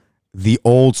the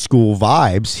old school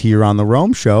vibes here on the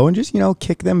Rome Show and just,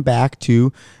 kick them back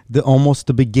to almost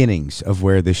the beginnings of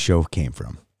where this show came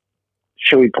from.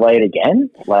 Should we play it again?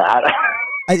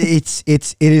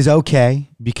 It is okay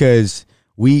because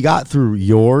we got through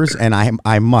yours, and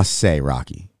I must say,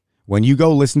 Rocky, when you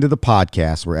go listen to the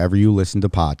podcast, wherever you listen to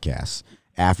podcasts,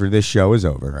 after this show is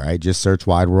over, all right, just search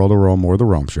Wide World of Rome or The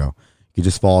Rome Show. You can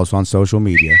just follow us on social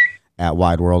media at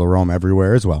Wide World of Rome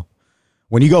everywhere as well.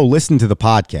 When you go listen to the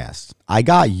podcast, I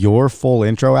got your full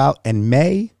intro out, and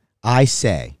may I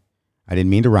say, I didn't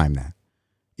mean to rhyme that.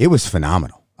 It was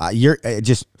phenomenal. You're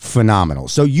just phenomenal.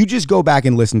 So you just go back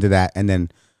and listen to that, and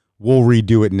then we'll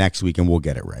redo it next week, and we'll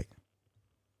get it right.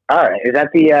 All right. Is that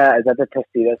the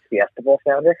Tostitos Fiesta Bowl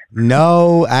sounder?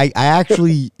 No, I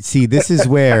actually see. This is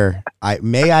where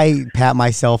I pat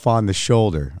myself on the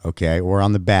shoulder, okay, or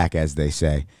on the back, as they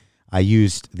say. I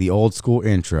used the old school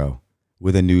intro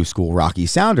with a new school Rocky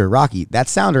sounder. Rocky, that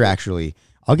sounder actually,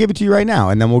 I'll give it to you right now,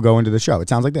 and then we'll go into the show. It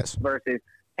sounds like this. Versus,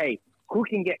 hey, who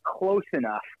can get close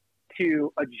enough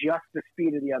to adjust the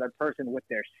speed of the other person with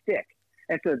their stick?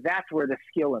 And so that's where the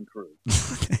skill improves.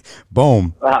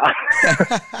 Boom.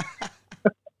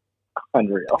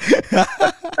 Unreal.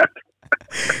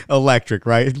 Electric,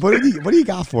 right? What do you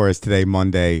got for us today,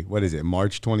 Monday? What is it,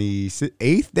 March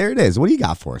 28th? There it is. What do you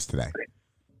got for us today?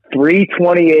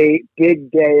 3/28,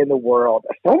 big day in the world.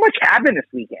 So much happened this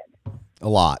weekend. A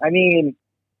lot. I mean,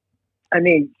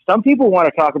 some people want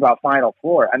to talk about Final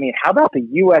Four. I mean, how about the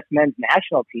U.S. men's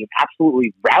national team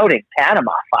absolutely routing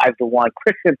Panama 5-1?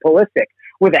 Christian Pulisic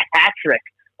with a hat trick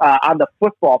on the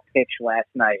football pitch last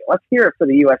night. Let's hear it for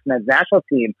the U.S. men's national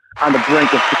team on the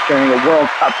brink of securing a World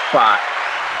Cup spot.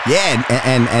 Yeah,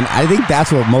 and I think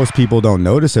that's what most people don't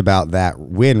notice about that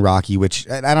win, Rocky, which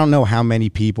I don't know how many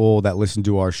people that listen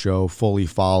to our show fully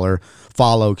follow,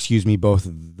 both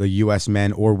the U.S.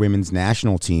 men or women's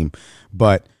national team.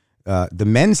 But the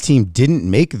men's team didn't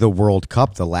make the World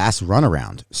Cup the last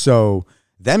runaround. So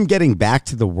them getting back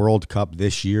to the World Cup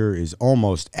this year is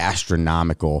almost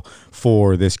astronomical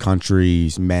for this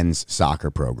country's men's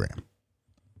soccer program.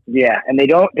 Yeah, and they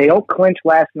don't clinch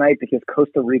last night because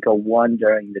Costa Rica won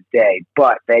during the day,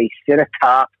 but they sit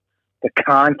atop the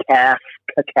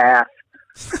CONCACAF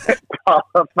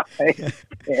qualifying.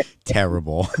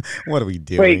 Terrible. What are we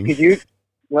doing? Wait,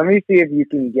 let me see if you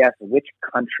can guess which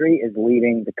country is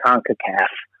leading the CONCACAF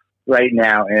right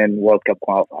now in World Cup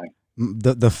qualifying.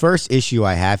 The first issue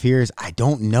I have here is I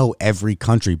don't know every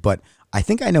country, but I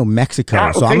think I know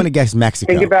Mexico, so I'm going to guess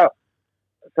Mexico.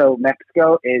 So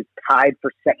Mexico is tied for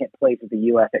second place with the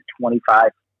U.S. at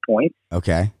 25 points.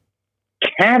 Okay.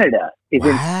 Canada is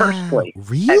in first place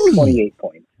at 28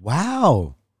 points.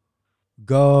 Wow.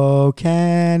 Go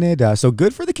Canada. So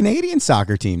good for the Canadian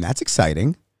soccer team. That's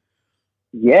exciting.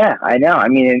 Yeah, I know. I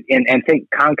mean, and think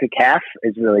CONCACAF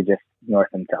is really just North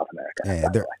and South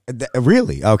America.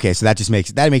 Really? Okay, so that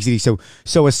makes it easy.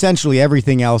 So essentially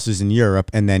everything else is in Europe,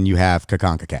 and then you have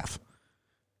CONCACAF.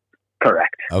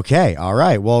 Correct. Okay, all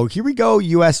right. Well, here we go,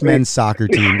 U.S. men's soccer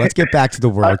team. Let's get back to the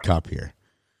World Cup here.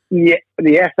 Yeah.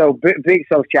 So big.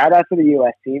 So shout out to the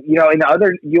U.S. team. You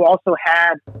also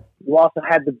had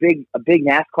a big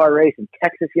NASCAR race in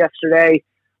Texas yesterday.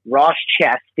 Ross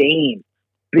Chastain,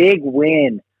 big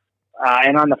win,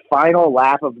 and on the final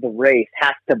lap of the race,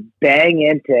 has to bang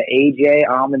into AJ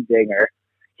Allmendinger.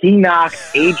 He knocked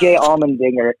AJ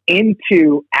Allmendinger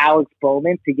into Alex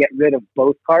Bowman to get rid of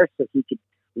both cars so he could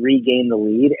regain the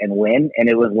lead and win. And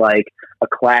it was like a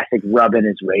classic rubbing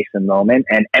his racing moment,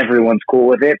 and everyone's cool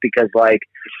with it because like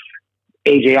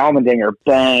AJ Allmendinger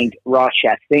banged Ross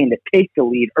Chastain to take the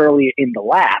lead early in the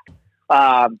lap,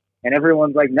 and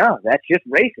everyone's like, no, that's just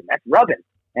racing, that's rubbing,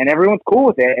 and everyone's cool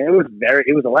with it. And it was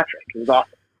electric. It was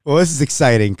awesome. Well, this is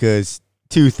exciting because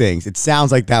two things. It sounds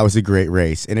like that was a great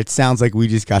race, and it sounds like we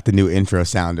just got the new intro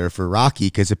sounder for Rocky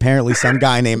because apparently some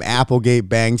guy named Applegate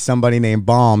banged somebody named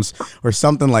Bombs or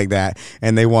something like that,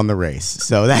 and they won the race.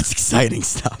 So that's exciting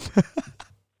stuff.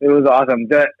 It was awesome.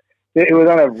 It was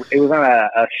on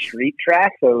a street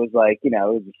track, so it was like, it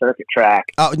was a circuit track.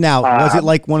 Oh, now was it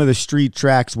like one of the street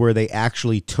tracks where they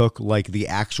actually took like the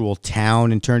actual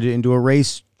town and turned it into a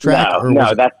race track?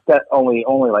 No, that's only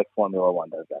like Formula One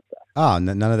does that stuff. Oh,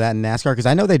 none of that in NASCAR? Because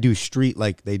I know they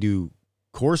do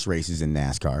course races in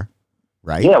NASCAR,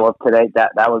 right? Yeah, well, today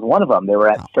that was one of them. They were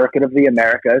at Circuit of the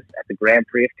Americas at the Grand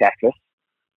Prix of Texas,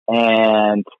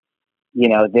 and they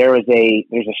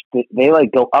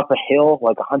like go up a hill,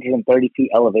 like 130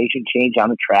 feet elevation change on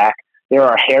the track. There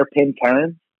are hairpin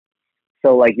turns,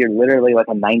 so like you're literally like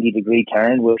a 90-degree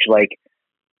turn, which like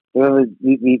they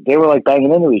were like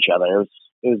banging into each other.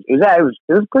 It was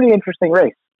a pretty interesting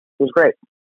race. It was great.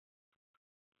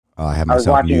 I have I was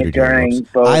myself watching muted it here. during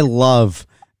Whoops. both. I love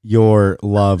your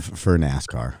love for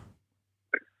NASCAR.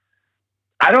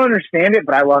 I don't understand it,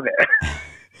 but I love it.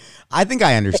 I think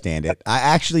I understand it. I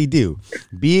actually do.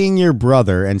 Being your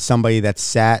brother and somebody that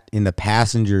sat in the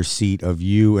passenger seat of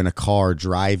you in a car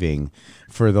driving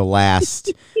for the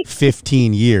last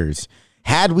 15 years,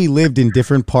 had we lived in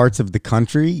different parts of the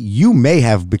country, you may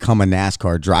have become a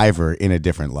NASCAR driver in a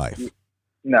different life.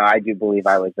 No, I do believe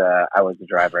I was a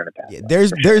driver in the past. Yeah,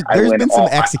 there's been some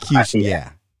execution,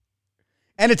 yeah.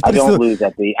 And I don't lose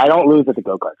at the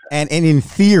go-kart track. And in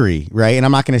theory, right? And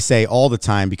I'm not going to say all the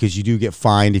time because you do get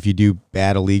fined if you do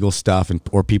bad illegal stuff,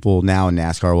 or people now in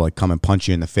NASCAR will like come and punch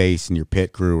you in the face in your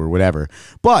pit crew or whatever.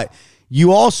 But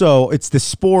you also, it's the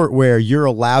sport where you're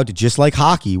allowed to, just like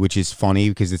hockey, which is funny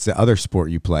because it's the other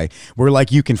sport you play, where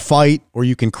like you can fight or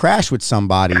you can crash with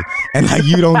somebody and like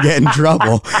you don't get in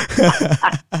trouble.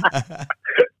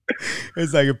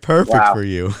 It's like perfect for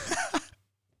you.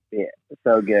 Yeah,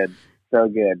 so good. So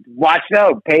good.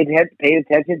 Paid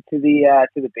attention to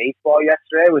the baseball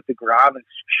yesterday with DeGrom and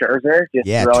Scherzer. Just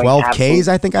 12 Ks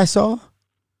I think I saw.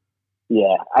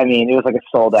 Yeah, I mean, it was like a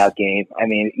sold-out game. I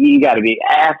mean, you got to be,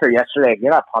 after yesterday, if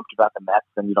you're not pumped about the Mets,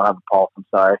 then you don't have a pulse. I'm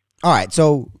sorry. All right,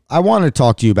 so I wanted to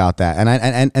talk to you about that,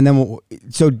 and then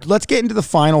so let's get into the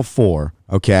Final Four,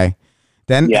 okay?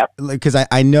 Then, because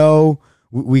I know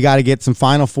we got to get some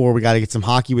Final Four, we got to get some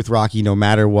hockey with Rocky, no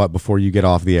matter what, before you get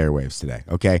off the airwaves today,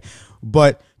 okay?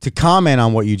 But to comment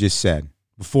on what you just said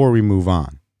before we move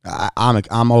on,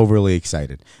 I'm overly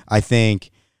excited. I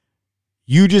think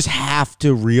you just have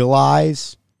to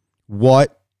realize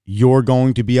what you're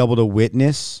going to be able to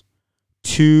witness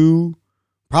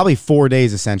probably 4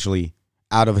 days essentially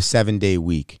out of a 7-day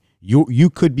week. You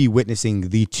could be witnessing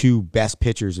the two best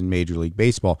pitchers in Major League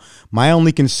Baseball. My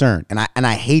only concern, and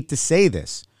I hate to say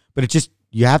this, but it's just,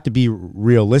 you have to be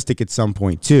realistic at some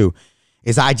point too,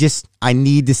 is I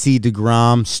need to see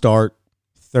DeGrom start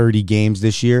 30 games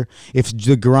this year. If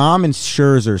DeGrom and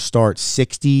Scherzer start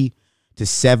 60 to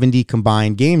 70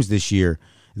 combined games this year,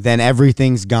 then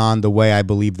everything's gone the way I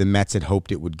believe the Mets had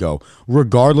hoped it would go.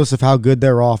 Regardless of how good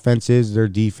their offense is, their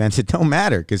defense, it don't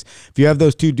matter. Because if you have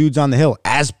those two dudes on the hill,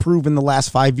 as proven the last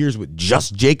 5 years with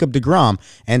just Jacob DeGrom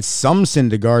and some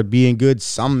Syndergaard being good,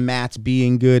 some Matts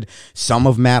being good, some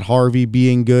of Matt Harvey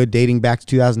being good, dating back to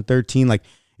 2013, like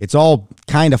it's all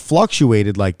kind of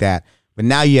fluctuated like that. But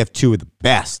now you have two of the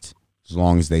best, as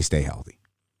long as they stay healthy.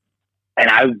 And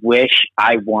I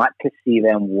want to see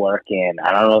them work in,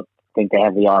 I don't think they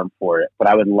have the arm for it, but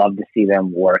I would love to see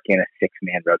them work in a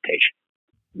 6-man rotation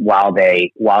while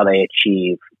they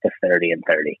achieve the 30 and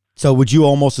 30. So would you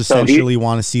almost essentially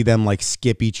want to see them like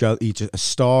skip each a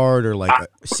start or like a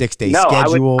 6-day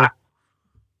schedule?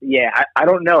 I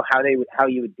don't know how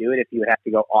you would do it if you would have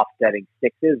to go offsetting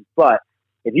sixes, but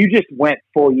if you just went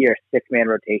full year 6-man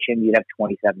rotation, you'd have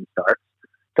 27 starts.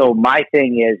 So my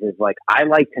thing is like, I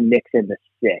like to mix in the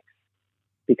 6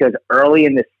 because early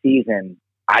in the season,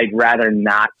 I'd rather than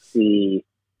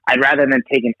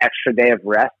take an extra day of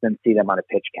rest than see them on a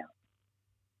pitch count,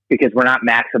 because we're not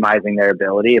maximizing their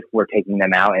ability if we're taking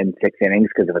them out in 6 innings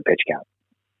because of a pitch count.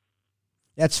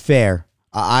 That's fair.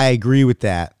 I agree with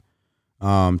that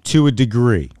to a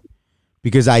degree,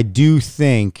 because I do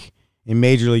think in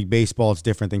Major League Baseball, it's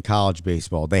different than college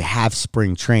baseball. They have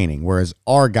spring training, whereas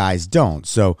our guys don't.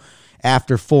 So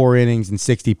after 4 innings and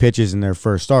 60 pitches in their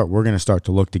first start, we're going to start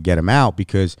to look to get them out,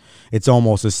 because it's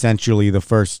almost essentially the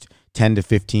first 10 to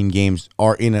 15 games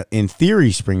are in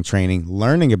theory spring training,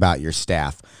 learning about your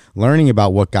staff, learning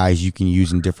about what guys you can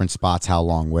use in different spots, how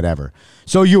long, whatever.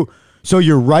 So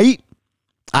you're right.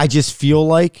 I just feel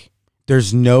like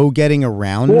there's no getting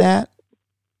around that.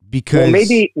 Because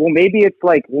maybe it's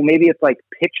like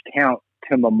pitch count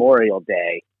to Memorial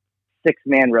Day,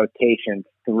 6-man rotation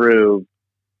through,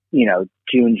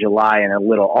 June, July, and a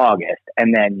little August,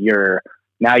 and then you've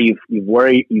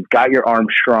got your arm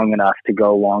strong enough to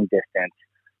go long distance.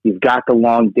 You've got the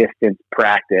long distance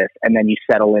practice, and then you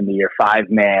settle into your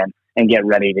 5-man and get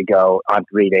ready to go on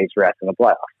 3 days rest in the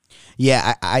playoffs.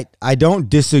 Yeah, I don't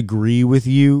disagree with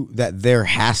you that there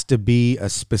has to be a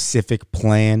specific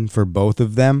plan for both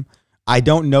of them. I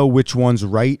don't know which one's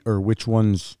right or which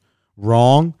one's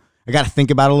wrong. I got to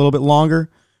think about it a little bit longer.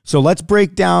 So let's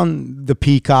break down the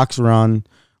Peacocks run.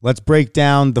 Let's break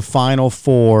down the Final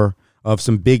Four of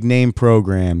some big name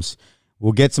programs.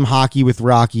 We'll get some hockey with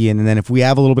Rocky, and then if we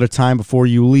have a little bit of time before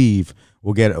you leave,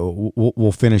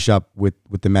 we'll finish up with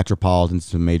the Metropolitans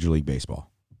to Major League Baseball.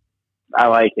 I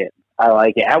like it. I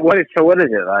like it. What is it?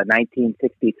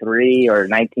 1963 or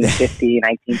 1950,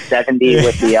 1970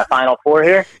 with the Final Four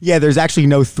here? Yeah, there's actually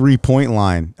no 3-point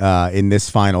line in this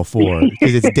Final Four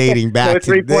because it's dating back. No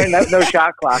 3-point, no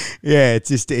shot clock. Yeah,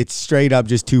 it's straight up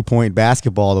just 2-point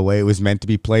basketball the way it was meant to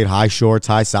be played. High shorts,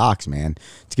 high socks, man.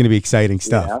 It's gonna be exciting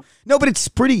stuff. Yeah. No, but it's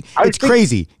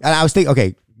crazy. And I was thinking,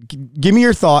 okay, give me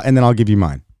your thought, and then I'll give you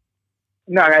mine.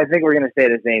 No, I think we're going to say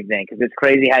the same thing because it's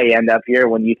crazy how you end up here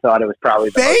when you thought it was probably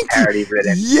the most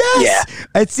parody-ridden. Yes, yeah,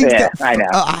 it seems I know.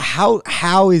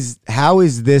 How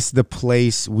is this the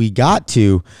place we got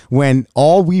to when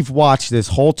all we've watched this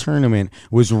whole tournament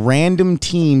was random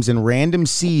teams and random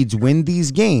seeds win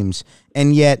these games,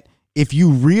 and yet if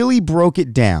you really broke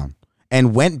it down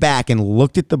and went back and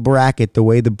looked at the bracket the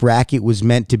way the bracket was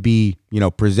meant to be,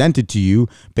 presented to you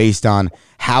based on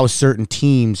how certain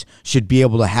teams should be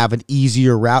able to have an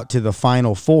easier route to the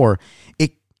Final Four,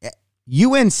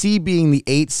 UNC being the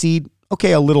 8th seed,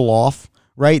 okay, a little off,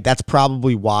 right? That's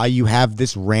probably why you have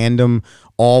this random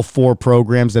all 4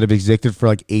 programs that have existed for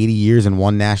like 80 years and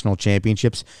won national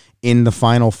championships in the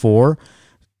Final Four.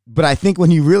 But I think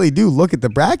when you really do look at the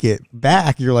bracket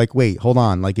back, you're like, wait, hold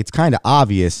on. Like, it's kind of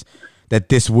obvious that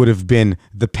this would have been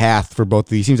the path for both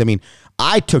of these teams. I mean,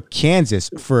 I took Kansas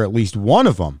for at least one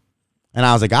of them, and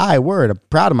I was like, I'm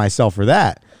proud of myself for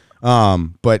that.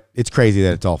 But it's crazy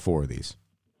that it's all 4 of these.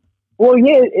 Well,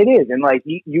 yeah, it is. And, like,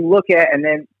 you look at, and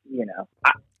then,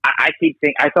 I keep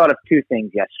thinking, I thought of 2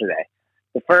 things yesterday.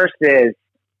 The first is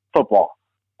football.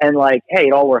 And, like, hey,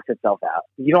 it all works itself out.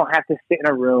 You don't have to sit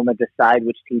in a room and decide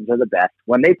which teams are the best.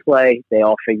 When they play, they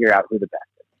all figure out who the best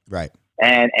is. Right.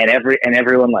 And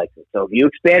everyone likes it. So if you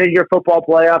expanded your football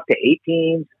playoff to 8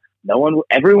 teams,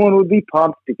 everyone would be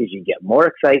pumped because you get more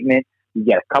excitement. You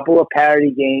get a couple of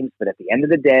parity games, but at the end of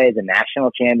the day, the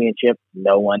national championship,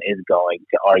 no one is going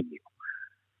to argue.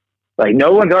 Like,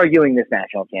 no one's arguing this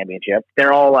national championship.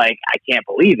 They're all like, I can't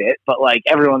believe it. But, like,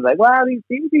 everyone's like, wow, these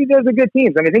are good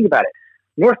teams. I mean, think about it.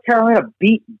 North Carolina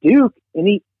beat Duke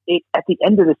at the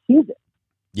end of the season.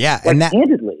 Yeah, like, and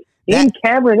handedly in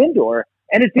Cameron Indoor.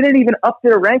 And it didn't even up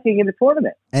their ranking in the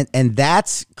tournament. And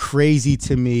that's crazy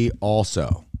to me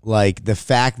also. Like, the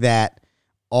fact that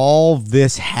all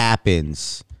this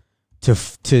happens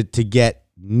to get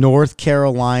North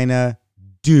Carolina,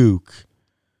 Duke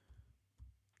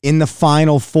in the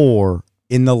Final Four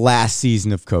in the last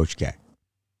season of Coach K.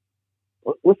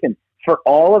 Listen, for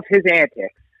all of his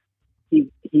antics, he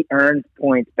earns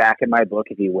points back in my book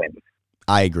if he wins.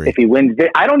 I agree. If he wins,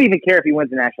 I don't even care if he wins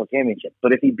the national championship.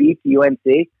 But if he beats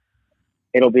UNC,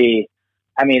 it'll be.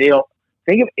 I mean,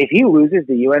 if he loses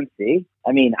to UNC.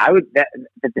 I mean, the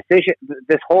decision,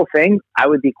 this whole thing, I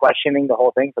would be questioning the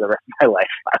whole thing for the rest of my life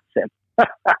if I was him.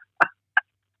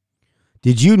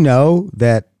 Did you know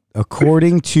that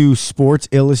according to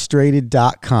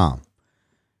SportsIllustrated.com,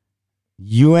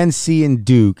 UNC and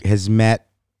Duke has met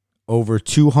over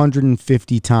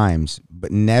 250 times,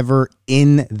 but never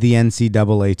in the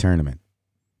NCAA tournament?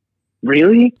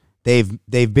 Really? They've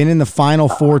been in the Final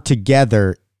Four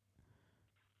together.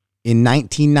 In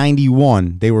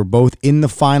 1991, they were both in the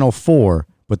Final Four,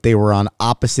 but they were on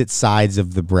opposite sides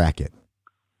of the bracket.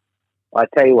 Well, I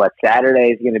tell you what, Saturday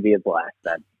is going to be a blast.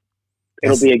 Then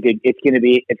it's going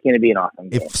to be an awesome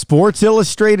game. If Sports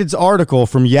Illustrated's article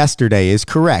from yesterday is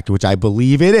correct, which I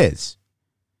believe it is,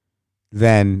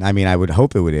 then, I mean, I would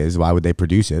hope it is. Why would they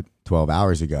produce it 12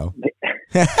 hours ago?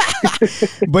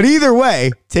 But either way,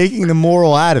 taking the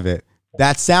moral out of it,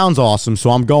 that sounds awesome, so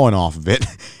I'm going off of it.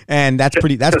 And that's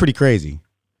pretty crazy.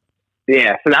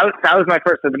 Yeah, so that was my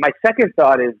first. So my second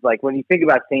thought is, like, when you think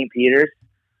about St. Peter's,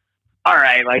 all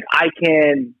right, like, I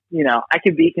can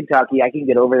beat Kentucky. I can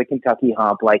get over the Kentucky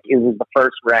hump. Like, it was the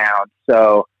first round,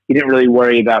 so you didn't really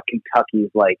worry about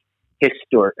Kentucky's, like,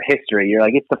 history. You're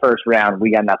like, it's the first round.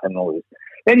 We got nothing to lose.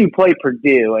 Then you play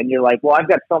Purdue, and you're like, well, I've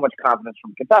got so much confidence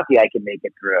from Kentucky, I can make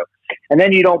it through. And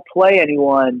then you don't play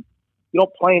anyone. You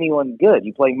don't play anyone good.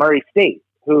 You play Murray State,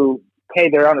 who, hey,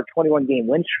 they're on a 21-game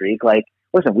win streak. Like,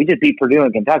 listen, we just beat Purdue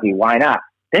and Kentucky. Why not?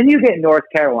 Then you get North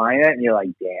Carolina, and you're like,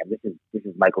 damn, this is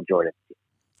Michael Jordan.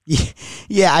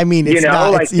 Yeah, I mean, it's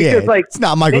it's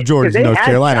not Michael Jordan's North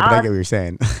Carolina, but I get what you're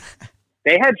saying.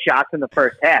 They had shots in the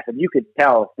first half, and you could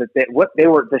tell that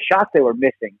the shots they were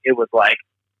missing, it was like,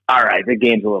 all right, the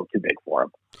game's a little too big for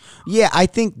them. Yeah, I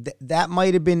think that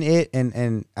might have been it,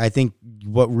 and I think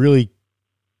what really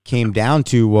came down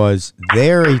to was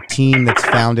they're a team that's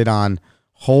founded on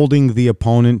holding the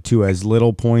opponent to as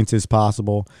little points as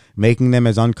possible, making them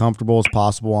as uncomfortable as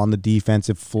possible on the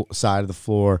defensive side of the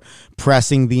floor,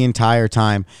 pressing the entire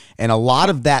time, and a lot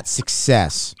of that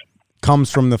success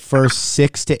comes from the first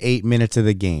 6 to 8 minutes of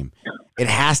the game. It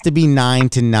has to be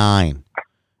 9-9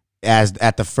 as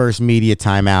at the first media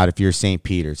timeout if you're St.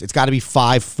 Peter's. It's got to be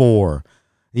 5-4.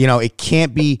 It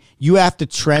can't be. You have to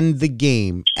trend the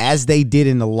game as they did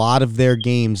in a lot of their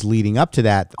games leading up to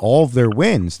that. All of their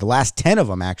wins, the last 10 of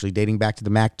them actually dating back to the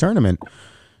MAC tournament,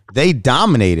 they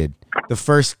dominated the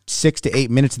first 6 to 8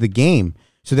 minutes of the game.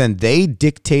 So then they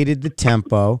dictated the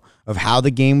tempo of how the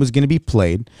game was going to be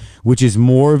played, which is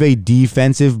more of a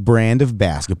defensive brand of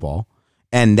basketball.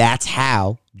 And that's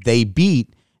how they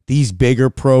beat these bigger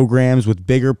programs with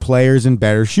bigger players and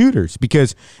better shooters.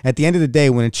 Because at the end of the day,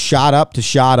 when it's shot up to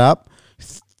shot up,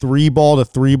 3-ball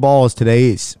to 3-ball as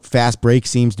today's fast break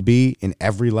seems to be in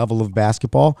every level of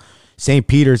basketball, St.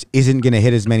 Peter's isn't going to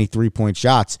hit as many 3-point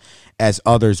shots as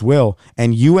others will.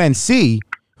 And UNC,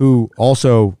 who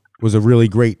also was a really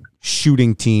great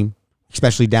shooting team,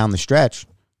 especially down the stretch,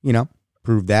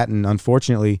 proved that. And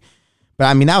unfortunately, but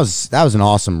I mean, that was an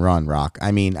awesome run, Rock.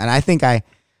 I mean, and I think I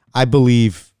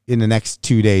believe in the next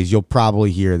 2 days, you'll probably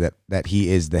hear that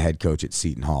he is the head coach at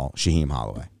Seton Hall, Shaheem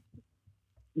Holloway.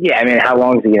 Yeah. I mean, how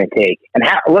long is it going to take? And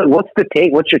what's the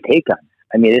take? What's your take on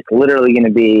it? I mean, it's literally going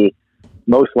to be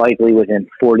most likely within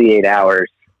 48 hours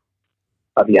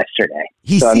of yesterday.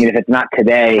 I mean, if it's not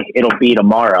today, it'll be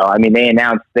tomorrow. I mean, they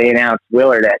announced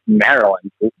Willard at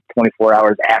Maryland 24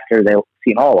 hours after they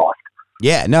Seton Hall lost.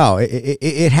 Yeah, no,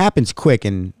 it happens quick,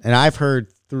 and I've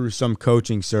heard through some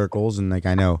coaching circles, and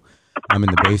I know I'm in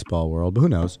the baseball world, but who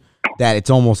knows, that it's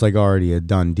almost like already a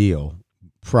done deal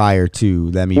prior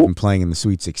to them even playing in the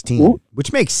Sweet 16,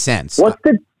 which makes sense. What's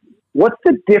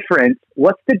the difference?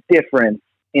 What's the difference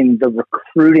in the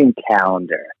recruiting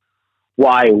calendar?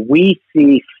 Why we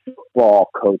see football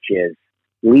coaches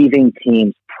leaving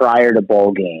teams prior to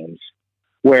bowl games,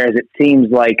 whereas it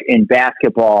seems like in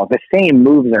basketball, the same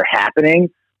moves are happening,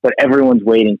 but everyone's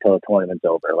waiting till the tournament's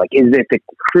over. Like, is it the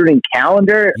recruiting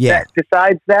calendar that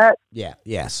decides that? Yeah,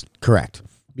 yes, correct.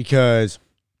 Because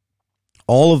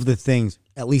all of the things,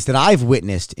 at least that I've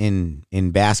witnessed in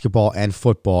basketball and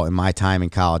football in my time in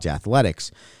college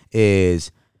athletics,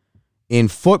 is in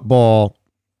football,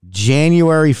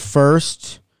 January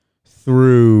 1st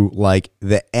through like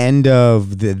the end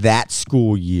of that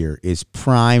school year is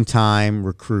prime time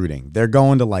recruiting. They're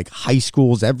going to like high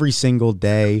schools every single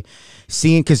day,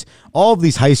 because all of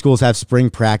these high schools have spring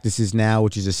practices now,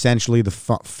 which is essentially the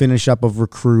finish up of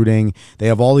recruiting. They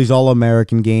have all these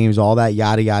All-American games, all that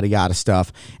yada, yada, yada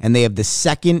stuff. And they have the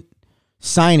second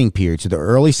signing period. So the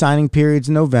early signing period's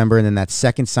in November, and then that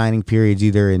second signing period's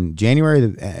either in January or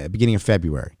the beginning of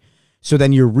February. So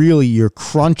then you're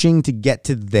crunching to get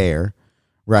to there,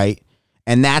 right?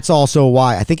 And that's also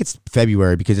why I think it's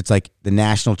February, because it's like the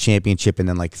national championship and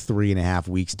then like 3.5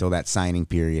 weeks till that signing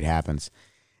period happens.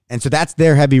 And so that's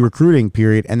their heavy recruiting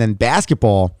period. And then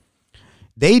basketball,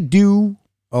 they do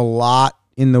a lot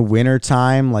in the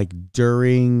wintertime, like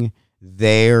during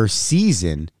their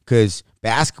season, because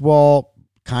basketball,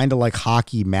 kind of like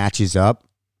hockey, matches up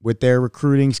with their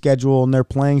recruiting schedule and their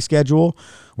playing schedule,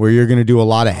 where you're going to do a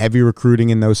lot of heavy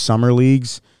recruiting in those summer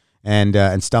leagues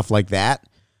and stuff like that.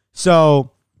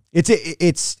 So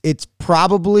it's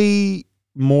probably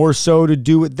more so to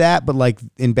do with that, but like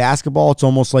in basketball, it's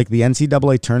almost like the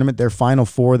NCAA tournament, their Final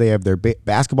Four, they have their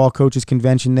basketball coaches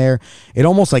convention there. It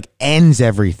almost like ends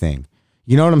everything.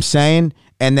 You know what I'm saying?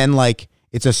 And then like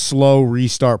it's a slow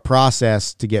restart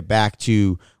process to get back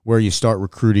to where you start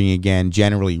recruiting again,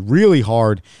 generally really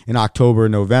hard in October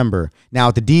and November. Now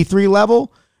at the D3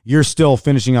 level, you're still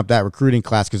finishing up that recruiting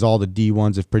class because all the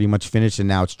D1s have pretty much finished, and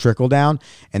now it's trickle down,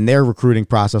 and their recruiting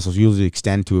process will usually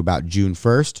extend to about June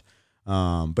 1st.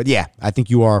 But yeah, I think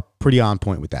you are pretty on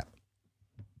point with that.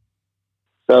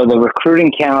 So the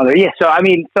recruiting calendar, yeah. So I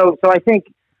mean, so I think,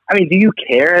 I mean, do you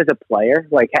care as a player?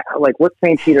 Like what's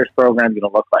St. Peter's program going to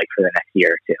look like for the next year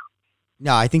or two?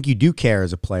 No, I think you do care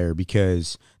as a player,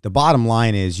 because the bottom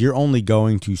line is you're only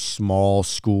going to small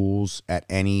schools at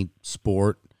any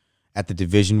sport at the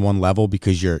Division I level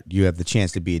because you have the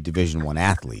chance to be a Division I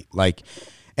athlete. Like,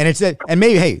 and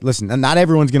maybe, hey, listen, not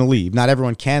everyone's going to leave. Not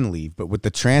everyone can leave, but with the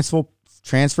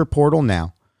transfer portal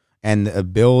now and the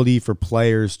ability for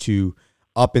players to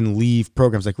up and leave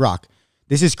programs like Rock,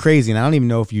 this is crazy, and I don't even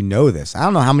know if you know this. I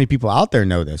don't know how many people out there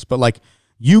know this, but like,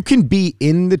 you can be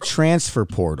in the transfer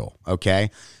portal, okay?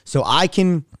 So I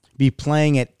can be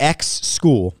playing at X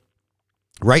school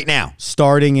right now,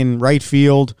 starting in right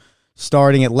field,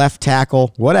 starting at left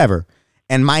tackle, whatever,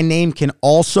 and my name can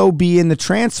also be in the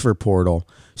transfer portal,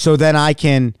 so then I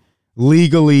can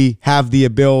legally have the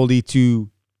ability to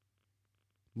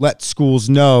let schools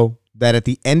know that at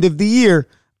the end of the year,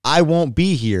 I won't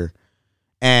be here,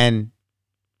 and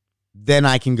then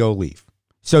I can go leave.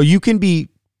 So you can be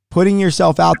putting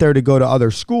yourself out there to go to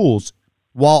other schools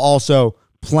while also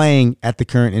playing at the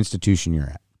current institution you're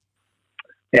at.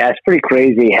 Yeah, it's pretty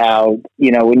crazy how,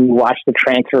 when you watch the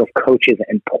transfer of coaches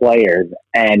and players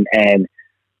and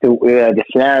the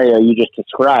scenario you just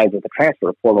described with the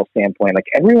transfer portal standpoint, like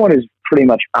everyone is pretty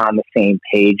much on the same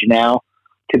page now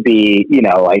to be,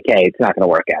 like, hey, it's not going to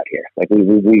work out here. Like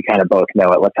we kind of both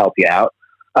know it. Let's help you out.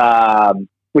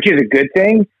 Which is a good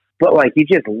thing, but like it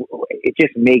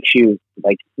just makes you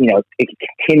like, it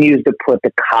continues to put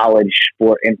the college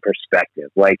sport in perspective.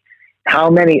 Like how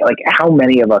many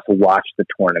of us watched the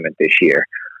tournament this year?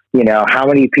 How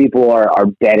many people are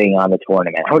betting on the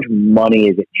tournament? How much money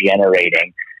is it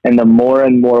generating? And the more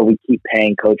and more we keep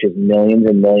paying coaches millions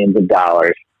and millions of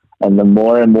dollars, and the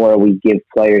more and more we give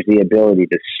players the ability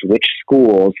to switch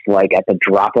schools, like at the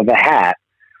drop of a hat.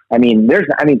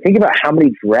 Think about how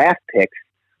many draft picks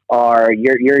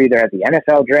you're either at the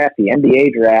NFL draft, the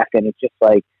NBA draft, and it's just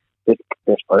like this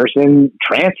person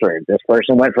transferred. This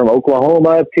person went from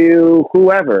Oklahoma to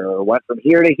whoever, or went from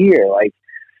here to here. Like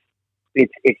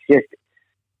it's just,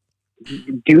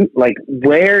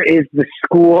 where is the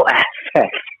school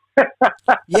aspect?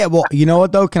 Yeah, well, you know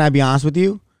what though? Can I be honest with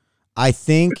you? I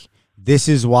think this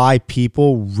is why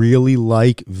people really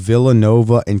like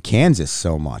Villanova and Kansas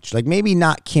so much. Like maybe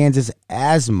not Kansas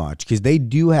as much because they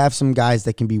do have some guys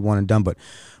that can be one and done, but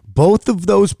both of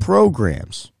those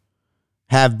programs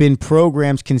have been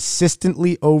programs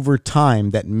consistently over time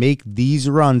that make these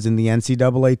runs in the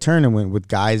NCAA tournament with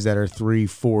guys that are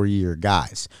 3-4 year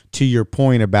guys. To your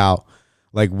point about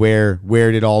like where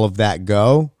did all of that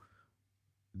go?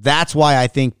 That's why I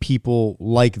think people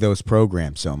like those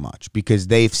programs so much, because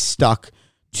they've stuck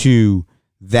to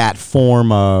that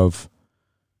form of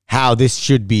how this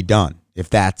should be done, if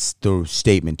that's the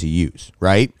statement to use,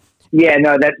 right? Yeah,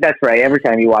 no, that's right. Every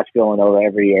time you watch Villanova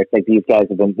every year, it's like these guys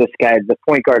have been, the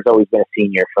point guard's always been a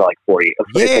senior for like 4 years.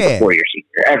 Yeah. It's like a 4-year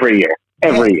senior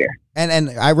every year.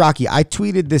 And Rocky, I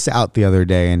tweeted this out the other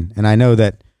day, and I know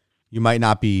that you might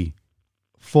not be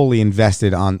fully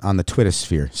invested on the Twitter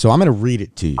sphere. So I'm going to read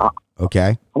it to you,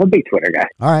 okay? I'm a big Twitter guy.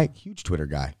 All right, huge Twitter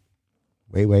guy.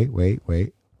 Wait.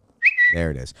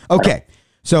 There it is. Okay,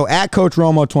 so at Coach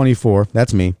Romo 24,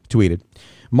 that's me, tweeted,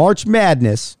 March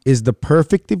Madness is the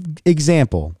perfect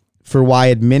example for why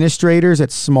administrators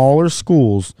at smaller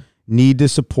schools need to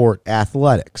support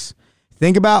athletics.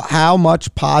 Think about how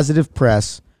much positive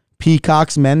press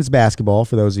Peacock's men's basketball,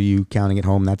 for those of you counting at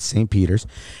home, that's St. Peter's,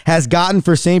 has gotten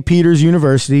for St. Peter's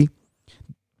University,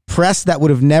 press that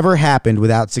would have never happened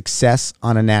without success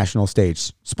on a national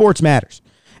stage. Sports matters.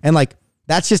 And like,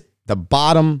 that's just the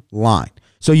bottom line.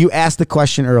 So you asked the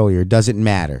question earlier, does it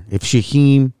matter? If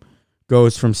Shaheem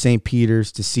goes from St.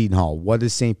 Peter's to Seton Hall, what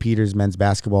does St. Peter's men's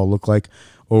basketball look like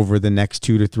over the next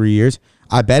 2 to 3 years?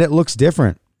 I bet it looks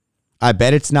different. I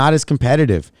bet it's not as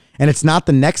competitive. And it's not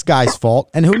the next guy's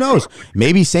fault. And who knows?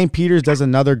 Maybe St. Peter's does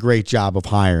another great job of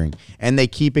hiring and they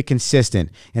keep it consistent.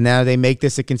 And now they make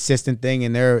this a consistent thing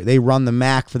and they run the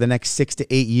MAC for the next 6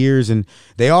 to 8 years and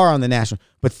they are on the national.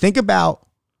 But think about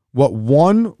what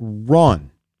one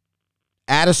run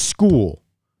at a school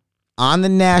on the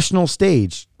national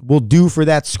stage will do for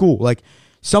that school. Like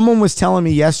someone was telling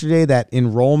me yesterday that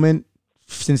enrollment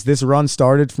since this run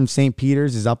started from St.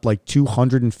 Peter's is up like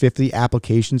 250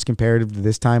 applications comparative to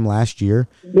this time last year.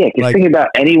 Yeah, because think about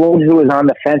anyone who was on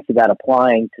the fence about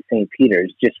applying to St.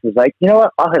 Peter's just was like, you know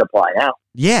what, I'll hit apply now.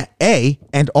 Yeah, A,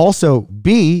 and also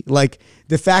B, like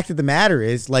the fact of the matter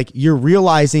is like you're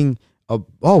realizing, oh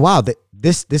wow,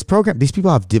 this program, these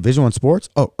people have Division I sports.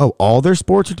 Oh, all their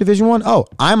sports are Division I. Oh,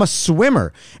 I'm a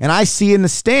swimmer, and I see in the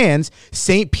stands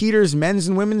St. Peter's men's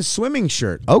and women's swimming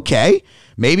shirt. Okay,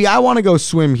 maybe I want to go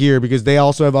swim here because they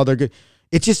also have other good.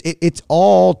 It's just it's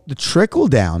all the trickle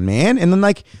down, man. And then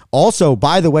like also,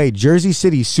 by the way, Jersey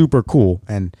City's super cool,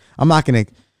 and I'm not gonna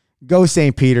go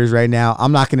St. Peter's right now.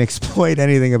 I'm not gonna exploit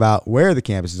anything about where the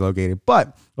campus is located,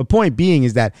 but the point being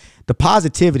is that the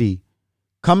positivity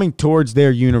coming towards their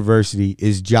university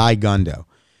is gigundo.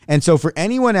 And so for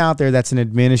anyone out there that's an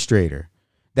administrator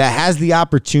that has the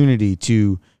opportunity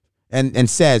to and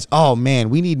says, oh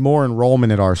man, we need more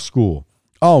enrollment at our school.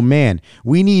 Oh man,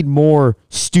 we need more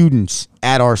students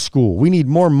at our school. We need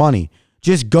more money.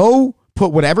 Just go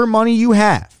put whatever money you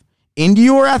have into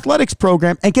your athletics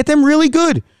program and get them really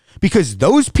good. Because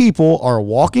those people are a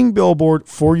walking billboard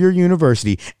for your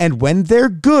university. And when they're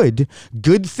good,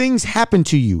 good things happen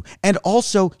to you. And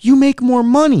also, you make more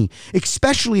money,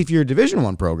 especially if you're a Division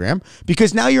I program,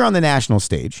 because now you're on the national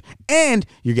stage and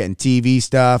you're getting TV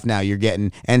stuff. Now you're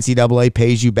getting NCAA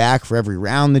pays you back for every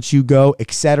round that you go, et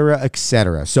cetera, et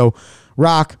cetera. So,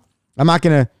 Rock, I'm not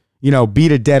going to,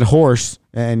 beat a dead horse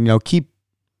and, keep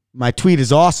my tweet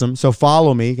is awesome. So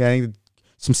follow me. I think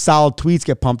some solid tweets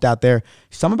get pumped out there.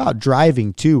 Some about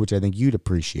driving too, which I think you'd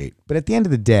appreciate. But at the end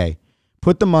of the day,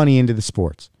 put the money into the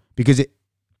sports because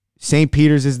St.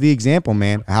 Peter's is the example,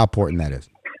 man, how important that is.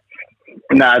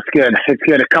 No, it's good. It's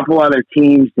good. A couple other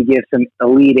teams to give some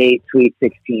Elite 8, Sweet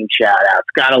 16 shout-outs.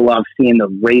 Gotta love seeing the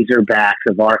Razorbacks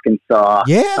of Arkansas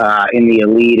in the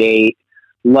Elite 8.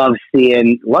 Love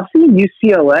seeing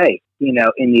UCLA, in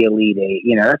the Elite 8.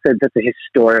 That's a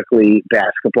historically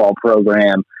basketball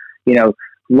program.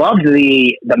 Loved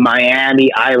the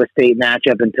Miami-Iowa State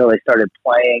matchup until they started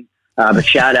playing. But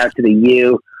shout out to the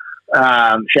U.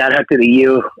 Shout out to the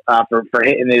U for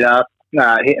hitting it up.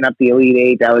 Hitting up the Elite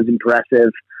 8, that was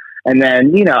impressive. And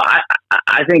then,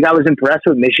 I think I was impressed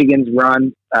with Michigan's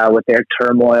run with their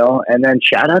turmoil. And then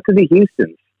shout out to the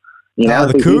Houstons.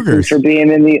 The Cougars for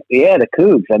being in the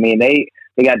Cougs. I mean, they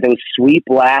got those sweet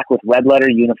black with red letter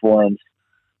uniforms.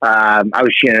 I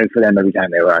was cheering for them every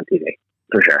time they were on TV,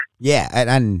 for sure. Yeah,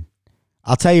 and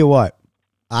I'll tell you what.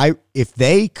 If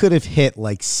they could have hit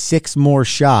like 6 more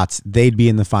shots, they'd be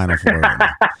in the Final Four right now.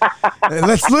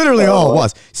 That's literally all it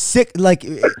was. 6,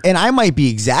 and I might be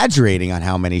exaggerating on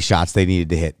how many shots they needed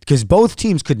to hit because both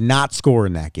teams could not score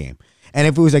in that game. And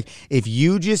if it was if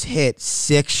you just hit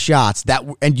 6 shots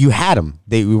and you had them,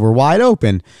 we were wide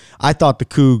open. I thought the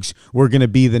Cougs were going to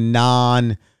be the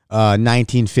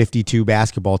 1952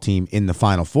 basketball team in the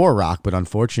Final Four, Rock, but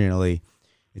unfortunately,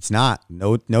 it's not.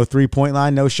 No 3-point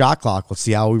line, no shot clock. Let's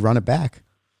see how we run it back.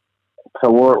 So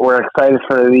we're excited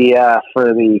for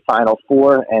the Final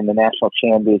Four and the national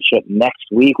championship next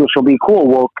week, which will be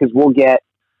cool. Because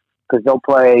they'll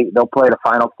play the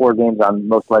Final Four games on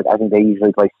I think they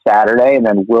usually play Saturday, and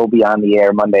then we'll be on the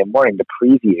air Monday morning to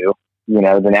preview the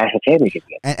national championship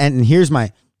game. And here's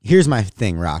my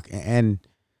thing, Rock, and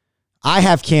I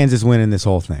have Kansas winning this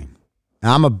whole thing.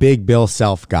 I'm a big Bill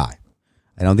Self guy.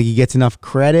 I don't think he gets enough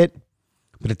credit,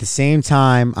 but at the same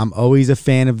time, I'm always a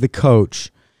fan of the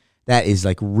coach that is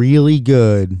really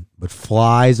good, but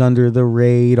flies under the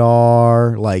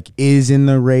radar, is in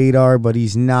the radar, but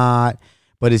he's not,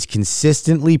 but is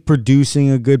consistently producing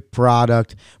a good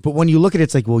product. But when you look at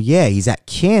it, it's he's at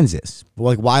Kansas.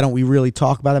 But why don't we really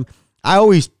talk about him? I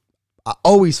always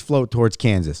float towards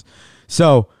Kansas.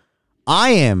 So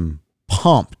I am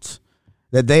pumped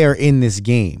that they are in this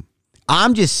game.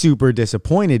 I'm just super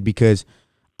disappointed because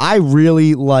I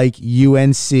really like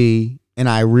UNC and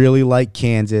I really like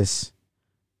Kansas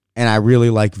and I really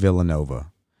like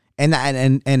Villanova. And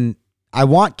I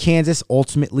want Kansas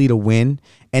ultimately to win.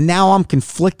 And now I'm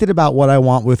conflicted about what I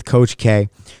want with Coach K.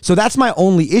 So that's my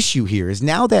only issue here is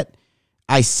now that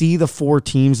I see the 4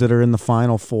 teams that are in the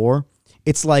Final Four,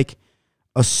 it's like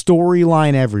a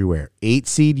storyline everywhere. 8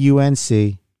 seed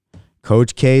UNC,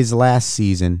 Coach K's last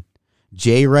season,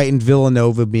 Jay Wright and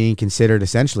Villanova being considered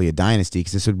essentially a dynasty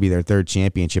because this would be their 3rd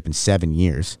championship in 7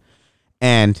 years.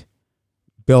 And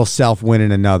Bill Self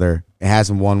winning another. It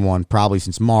hasn't won one probably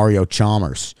since Mario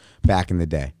Chalmers back in the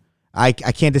day. I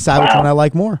can't decide which one I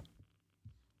like more.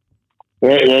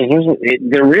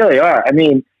 There really are. I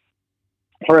mean,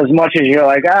 for as much as you're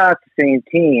it's the same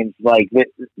teams,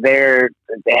 they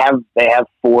have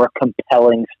 4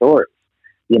 compelling stories.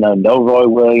 No Roy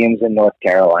Williams in North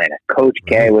Carolina. Coach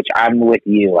K, which I'm with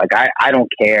you. I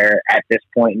don't care at this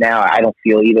point now. I don't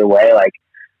feel either way.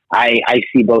 I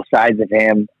see both sides of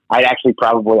him. I'm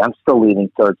still leaning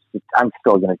towards, I'm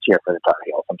still going to cheer for the Tar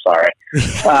Heels. I'm sorry.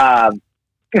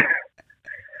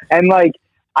 And I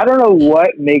don't know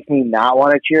what makes me not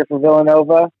want to cheer for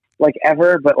Villanova,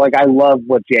 ever, but I love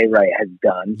what Jay Wright has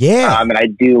done. Yeah. And I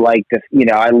do like this,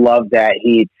 I love that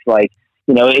he's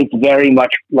it's very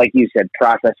much, like you said,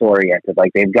 process oriented.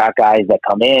 They've got guys that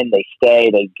come in, they stay,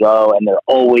 they go, and they're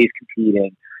always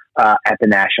competing at the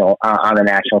national on the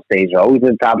national stage. They're always at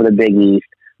the top of the Big East.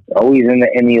 They're always in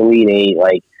the Elite 8.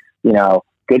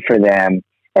 Good for them.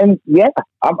 And yeah,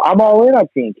 I'm all in on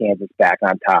seeing Kansas back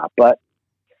on top. But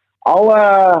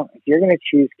if you're going to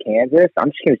choose Kansas, I'm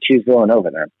just going to choose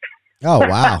Villanova then. Oh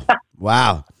wow,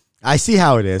 wow! I see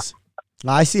how it is.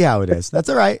 That's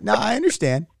all right. No, I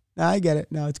understand. No, I get it.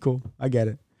 No, it's cool. I get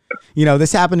it.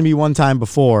 This happened to me one time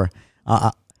before.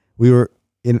 I was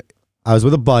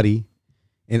with a buddy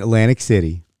in Atlantic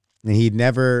City, and he'd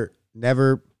never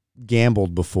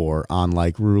gambled before on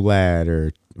roulette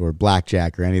or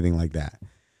blackjack or anything like that.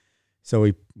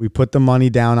 So we put the money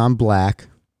down on black,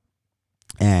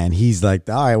 and he's like,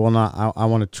 all right, well, I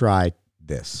want to try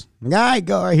this. All right,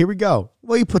 go. All right, here we go.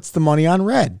 Well, he puts the money on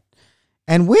red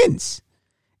and wins.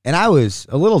 And I was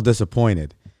a little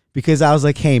disappointed because I was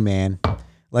like, hey, man,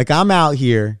 I'm out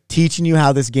here teaching you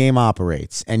how this game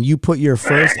operates, and you put your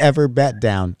first ever bet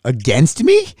down against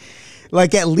me,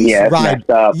 like at least ride.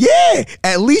 Yeah,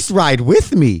 at least ride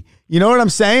with me. You know what I'm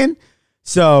saying?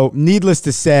 So, needless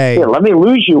to say, here, let me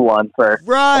lose you one first,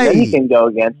 right? And then you can go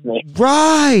against me,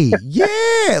 right?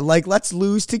 Yeah, like let's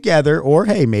lose together, or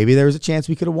hey, maybe there was a chance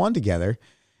we could have won together,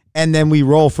 and then we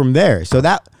roll from there. So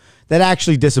that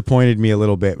actually disappointed me a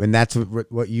little bit, and that's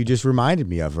what you just reminded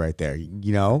me of right there.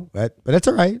 You know, but it's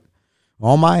all right.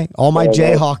 All my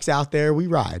Jayhawks out there, we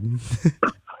ride.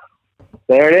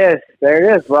 There it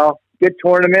is. Well, good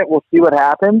tournament. We'll see what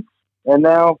happens. And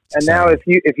now,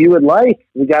 if you would like,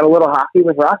 we got a little hockey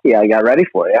with Rocky. I got ready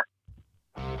for you.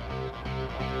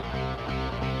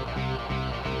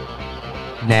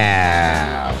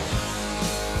 Now,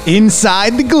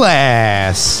 inside the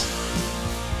glass,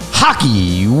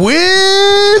 hockey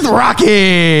with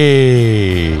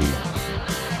Rocky.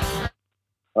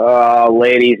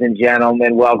 Ladies and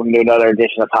gentlemen, welcome to another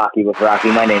edition of Hockey with Rocky.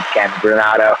 My name's Ken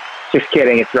Brunato. Just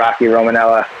kidding, it's Rocky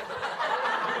Romanella.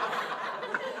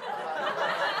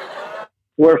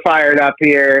 We're fired up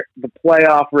here. The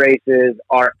playoff races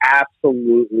are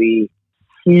absolutely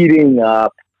heating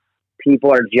up.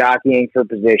 People are jockeying for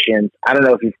positions. I don't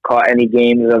know if you've caught any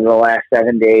games over the last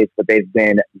 7 days, but they've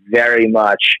been very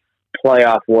much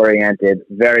playoff-oriented,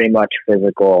 very much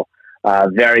physical,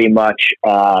 very much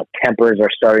tempers are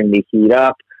starting to heat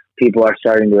up. People are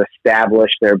starting to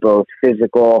establish their both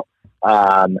physical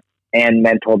and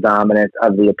mental dominance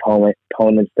of the opponents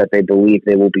that they believe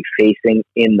they will be facing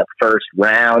in the first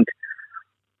round.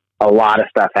 A lot of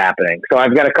stuff happening. So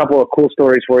I've got a couple of cool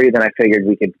stories for you. Then I figured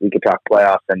we could talk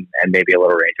playoffs and maybe a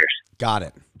little Rangers. Got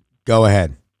it. Go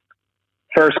ahead.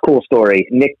 First cool story.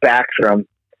 Nick Backstrom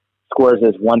scores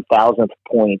his 1,000th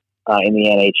point in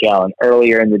the NHL. And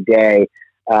earlier in the day,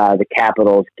 the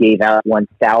Capitals gave out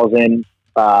 1,000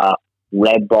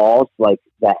 red balls like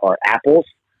that are apples.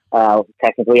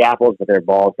 Technically apples, but they're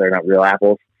balls. They're not real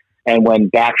apples. And when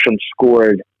Backstrom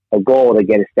scored a goal to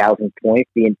get his 1,000th point,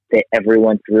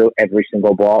 everyone threw every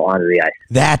single ball onto the ice.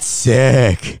 That's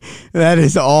sick. That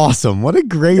is awesome. What a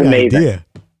great idea.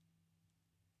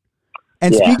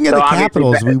 And speaking of the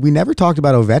Capitals, we never talked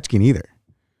about Ovechkin either.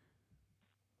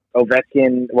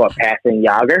 Ovechkin, passing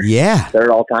Yager? Yeah. Third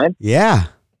all time? Yeah.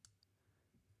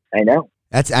 I know.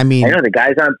 I know the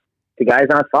guy's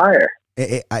on fire.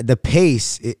 The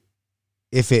pace,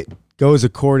 if it goes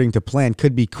according to plan,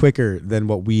 could be quicker than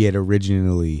what we had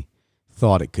originally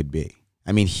thought it could be.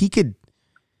 I mean,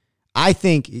 I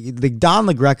think the Don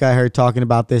LaGreca I heard talking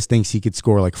about this thinks he could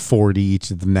score like 40 each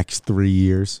of the next 3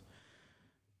 years.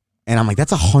 And I'm like,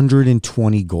 that's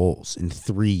 120 goals in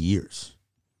 3 years.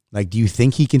 Like, do you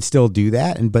think he can still do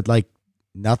that? But like,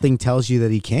 nothing tells you that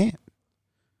he can't.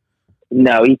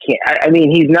 No, he can't. I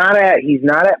mean, he's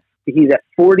at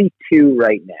 42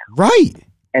 right now. Right.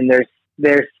 And there's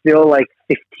still like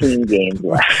 15 games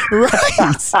left.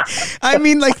 Right. I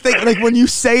mean, like when you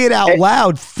say it out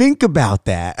loud, think about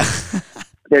that.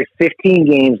 There's 15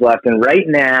 games left. And right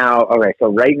now,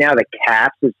 the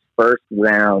Caps' first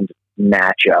round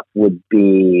matchup would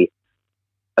be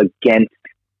against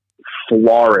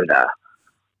Florida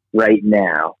right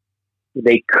now.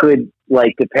 They could,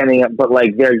 depending on, but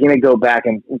they're going to go back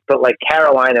but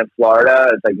Carolina and Florida,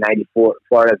 it's like 94,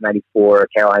 Florida's 94,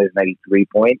 Carolina's 93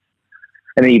 points.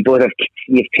 And then you have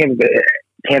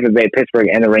Tampa Bay, Pittsburgh,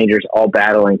 and the Rangers all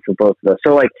battling for both of those.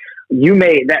 So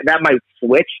that might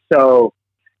switch. So,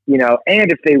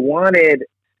 and if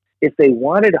they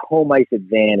wanted home ice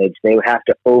advantage, they would have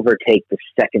to overtake the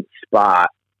second spot,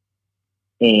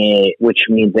 which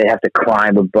means they have to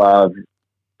climb above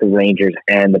the Rangers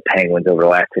and the Penguins over the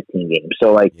last 15 games.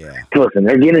 So, listen,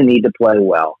 they're going to need to play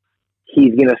well.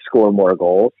 He's going to score more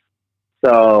goals.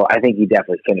 So I think he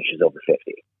definitely finishes over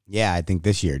 50. Yeah, I think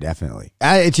this year, definitely.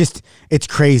 It's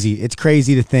crazy. It's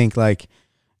crazy to think,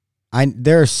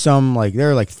 there are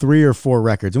 3 or 4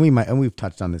 records, and we've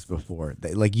touched on this before,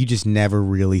 that, you just never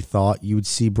really thought you would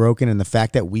see broken. And the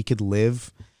fact that we could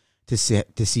live to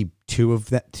see 2 of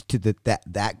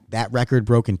that record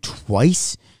broken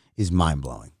twice is mind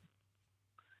blowing.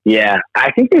 Yeah,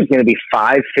 I think there's going to be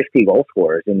 5 50-goal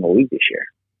scorers in the league this year.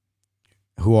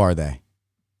 Who are they?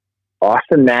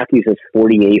 Austin Matthews is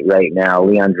 48 right now.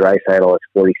 Leon Draisaitl is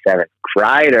 47.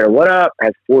 Kreider, what up,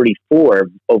 has 44.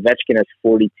 Ovechkin has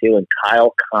 42. And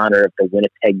Kyle Connor of the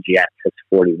Winnipeg Jets has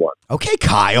 41. Okay,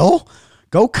 Kyle.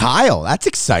 Go Kyle. That's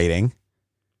exciting.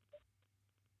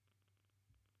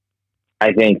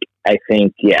 I think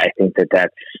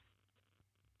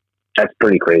that's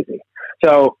pretty crazy.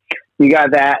 So you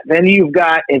got that. Then you've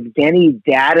got Evgeny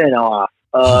Dadonov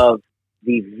of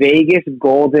the Vegas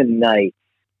Golden Knights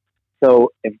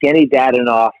So Evgeny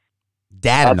Dadonov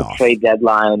at the trade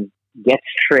deadline gets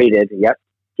traded. Yep,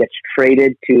 gets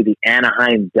traded to the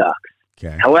Anaheim Ducks.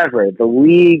 Okay. However, the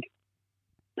league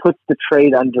puts the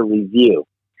trade under review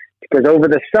because over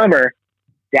the summer,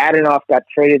 Dadonov got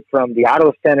traded from the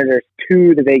Ottawa Senators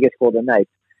to the Vegas Golden Knights.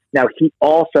 Now, he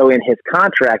also, in his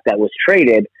contract that was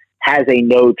traded, has a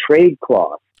no-trade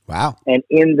clause. Wow. And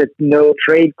in the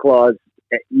no-trade clause,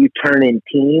 you turn in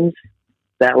teams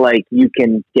that, like, you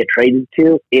can get traded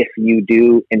to if you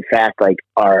do, in fact, like,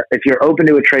 if you're open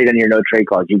to a trade on your no-trade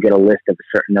clause, you get a list of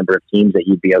a certain number of teams that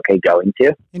you'd be okay going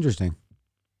to. Interesting.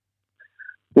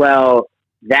 Well,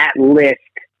 that list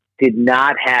did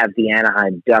not have the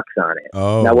Anaheim Ducks on it.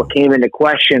 Oh. Now, what came into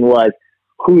question was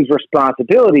whose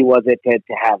responsibility was it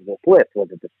to have this list? Was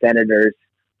it the Senators,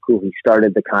 who he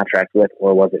started the contract with,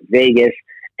 or was it Vegas?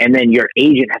 And then your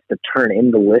agent has to turn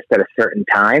in the list at a certain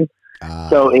time.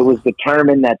 So it was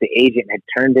determined that the agent had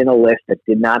turned in a list that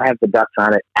did not have the Ducks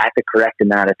on it at the correct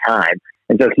amount of time.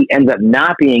 And so he ends up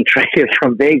not being traded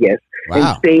from Vegas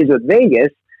and stays with Vegas.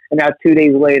 And now 2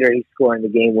 days later, he's scoring the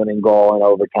game-winning goal in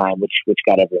overtime, which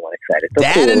got everyone excited. So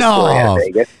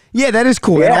Dadonov. Yeah, that is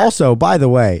cool. Yeah. And also, by the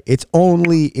way, it's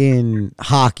only in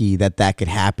hockey that could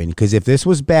happen. Because if this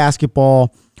was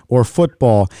basketball or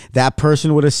football, that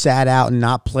person would have sat out and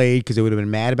not played because they would have been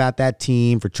mad about that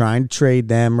team for trying to trade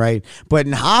them, right? But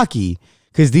in hockey,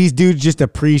 because these dudes just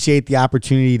appreciate the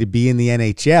opportunity to be in the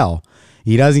NHL,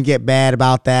 he doesn't get mad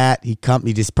about that. He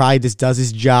just probably does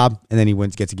his job, and then he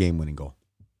gets a game-winning goal.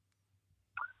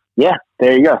 Yeah,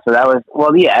 there you go. So that was,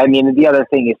 well, yeah, I mean, the other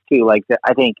thing is, too, like,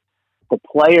 I think the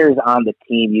players on the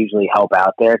team usually help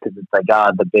out there because it's like,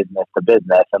 the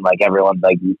business, and, like, everyone's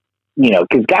like,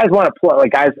 because guys want to play,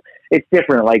 like, guys, it's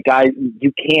different. Like, guys,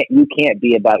 you can't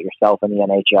be about yourself in the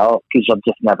NHL because you'll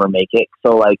just never make it.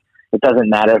 So, like, it doesn't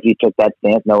matter if you took that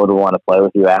stance, no one will want to play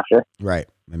with you after. Right.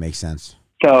 That makes sense.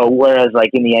 So, whereas, like,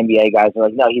 in the NBA, guys are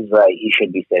like, no, he's right. He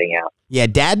should be sitting out. Yeah,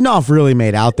 Dadonov really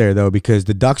made out there, though, because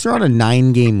the Ducks are on a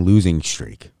 9-game losing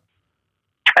streak.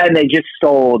 And they just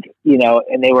sold,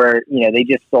 and they were, they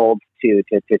just sold to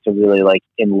really, like,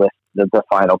 enlist the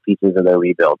final pieces of their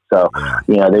rebuild. So,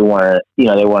 they weren't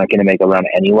going to make a run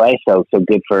anyway. So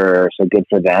good for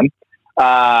them.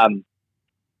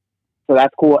 So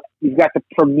that's cool. You've got the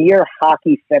Premier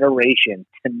Hockey Federation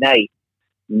tonight.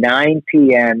 9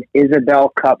 p.m. Isabel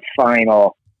Cup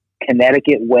final,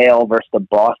 Connecticut Whale versus the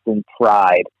Boston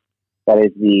Pride. That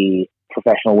is the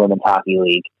Professional Women's Hockey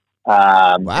League.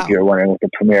 If you're wondering what the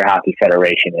Premier Hockey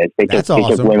Federation is, they took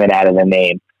women out of the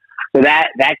name. So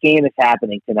that game is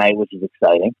happening tonight, which is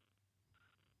exciting.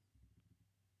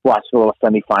 Watched the little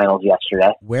semifinals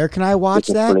yesterday. Where can I watch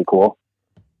that? Pretty cool.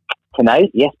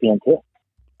 Tonight, ESPN2.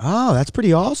 Oh, that's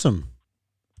pretty awesome.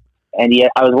 And yeah,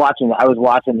 I was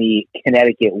watching the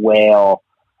Connecticut Whale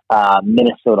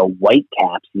Minnesota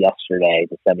Whitecaps yesterday.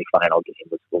 The semifinal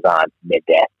game was on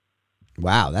midday.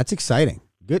 Wow, that's exciting.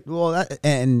 Good. Well,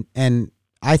 and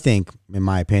I think, in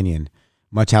my opinion,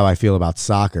 much how I feel about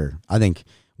soccer, I think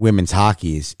women's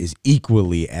hockey is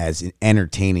equally as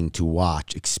entertaining to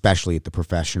watch, especially at the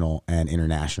professional and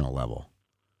international level.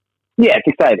 Yeah, it's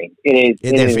exciting. It is.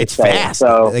 It's exciting. Fast.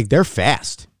 So, like, they're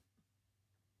fast.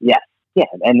 Yes. Yeah,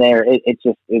 and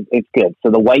it's good.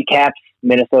 So the Whitecaps,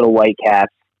 Minnesota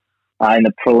Whitecaps, in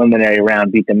the preliminary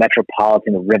round beat the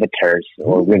Metropolitan Riveters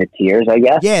or Riveteers, I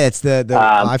guess. Yeah, it's the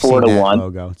I've 4-1 seen that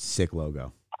logo. It's a sick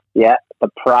logo. Yeah, the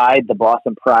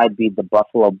Boston Pride beat the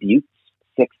Buffalo Buttes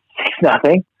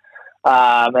 6-0.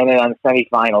 And then on the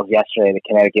semifinals yesterday, the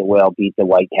Connecticut Whale beat the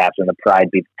Whitecaps and the Pride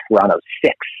beat Toronto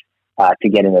 6 to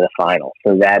get into the final.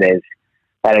 So that is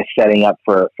setting up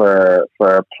for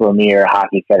a Premier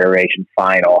Hockey Federation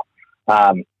final.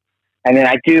 And then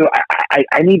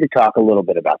I need to talk a little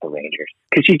bit about the Rangers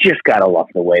because you just got to love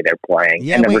the way they're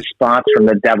playing and the response from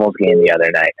the Devils game the other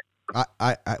night.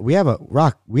 We have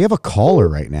a caller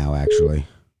right now, actually.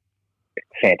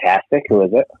 Fantastic. Who is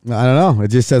it? I don't know. It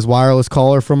just says wireless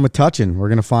caller from Metuchen. We're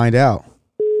going to find out.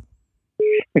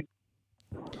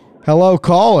 Hello,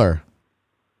 caller.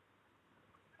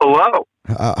 Hello.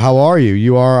 How are you?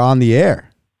 You are on the air.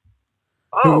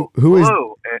 Oh,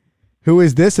 hello. Who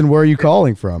is this and where are you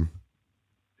calling from?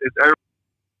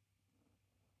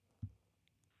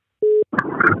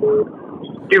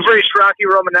 You've reached Rocky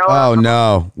Romanella. Oh,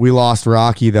 no. We lost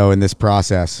Rocky, though, in this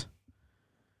process.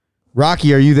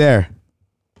 Rocky, are you there?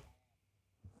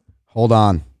 Hold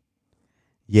on.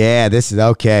 Yeah, this is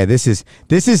okay. This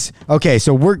is okay.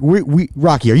 So we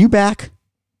Rocky, are you back?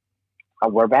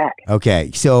 We're back.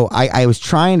 Okay, so I was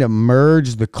trying to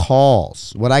merge the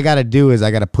calls. What I got to do is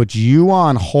I got to put you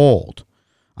on hold.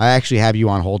 I actually have you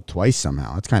on hold twice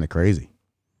somehow. That's kind of crazy.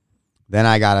 Then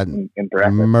I got to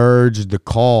Impressive. merge the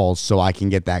calls so I can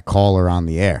get that caller on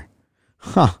the air.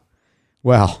 Huh.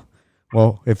 Well,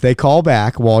 if they call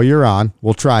back while you're on,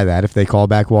 we'll try that. If they call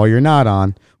back while you're not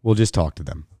on, we'll just talk to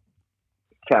them.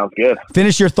 Sounds good.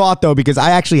 Finish your thought, though, because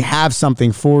I actually have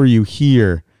something for you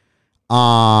here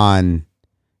on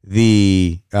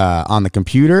the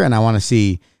computer, and I want to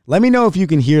see. Let me know if you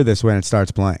can hear this when it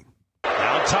starts playing.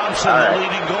 Now Thompson, the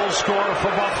leading goal scorer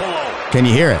for Buffalo. Can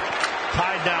you hear it?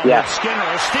 Tied down Yeah. with Skinner.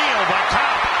 A steal by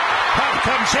Top. Top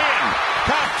comes in.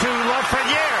 Top to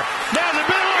Lafreniere. Down the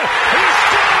middle. He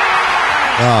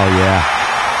scores! Oh, yeah.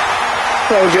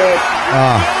 So good.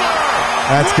 Oh,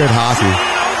 that's good hockey.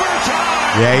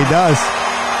 Yeah, he does.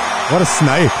 What a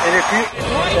snipe. And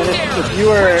if you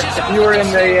were in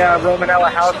the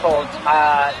Romanella household,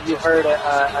 you heard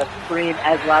a scream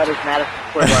as loud as Madison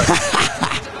Square Garden.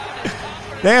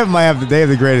 They have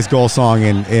the greatest goal song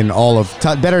in all of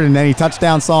better than any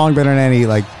touchdown song, better than any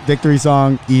victory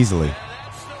song, easily.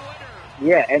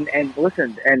 Yeah, and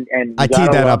listen, and I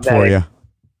teed that up for you.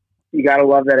 You gotta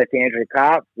love that it's Andrew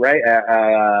Kopp, right?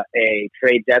 A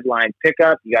trade deadline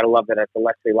pickup. You gotta love that it's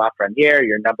Alexis Lafreniere,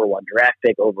 your number one draft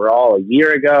pick overall a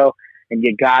year ago, and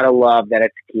you gotta love that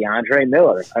it's Keandre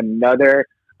Miller, another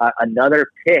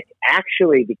pick.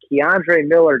 Actually, the Keandre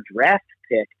Miller draft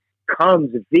pick comes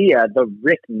via the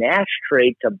Rick Nash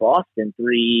trade to Boston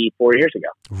 3-4 years ago.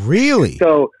 Really?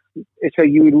 So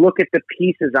you look at the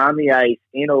pieces on the ice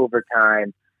in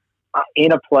overtime,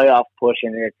 in a playoff push,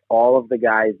 and it's all of the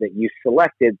guys that you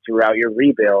selected throughout your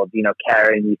rebuild,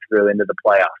 carrying you through into the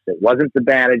playoffs. It wasn't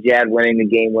Zibanejad winning the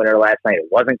game winner last night. It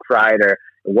wasn't Kreider.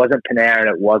 It wasn't Panarin.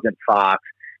 It wasn't Fox.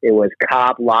 It was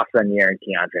Kopp, Lafreniere, and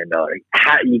Keandre Miller.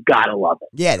 You gotta love it.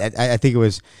 Yeah, I think it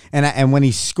was. And when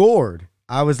he scored,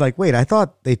 I was like, wait, I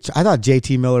thought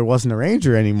JT Miller wasn't a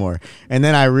Ranger anymore. And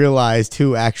then I realized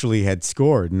who actually had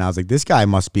scored, and I was like, this guy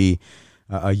must be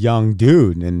a young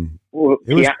dude. And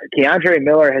Keandre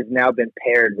Miller has now been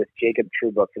paired with Jacob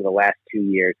Trouba for the last 2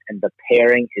 years, and the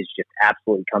pairing has just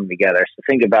absolutely come together. So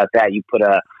think about that. You put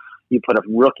a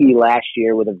rookie last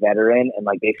year with a veteran, and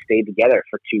they've stayed together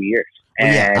for 2 years.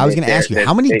 Well, yeah, I was going to ask you,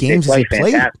 how many games has he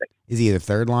played? Fantastic. Is he either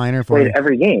third liner? Played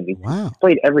every game. He's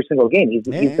played every single game. He's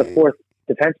the fourth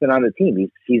defenseman on the team.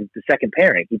 He's the second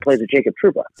pairing. He plays with Jacob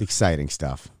Trouba. It's exciting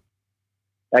stuff.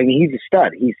 I mean, he's a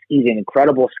stud. He's an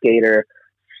incredible skater,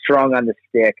 strong on the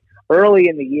stick. Early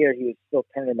in the year, he was still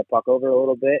turning the puck over a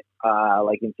little bit,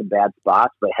 in some bad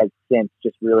spots, but has since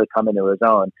just really come into his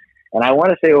own. And I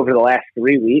want to say over the last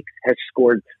 3 weeks has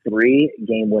scored 3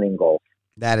 game-winning goals.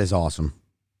 That is awesome.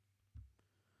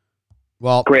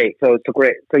 Well, great. So it's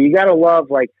great. So you got to love,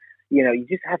 you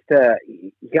just have to,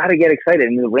 you got to get excited.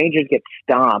 And the Rangers get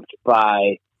stomped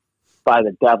by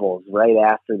the Devils right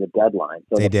after the deadline.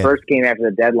 So first game after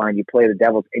the deadline, you play the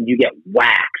Devils and you get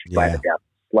waxed by the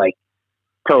Devils.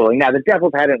 Totally. Now, the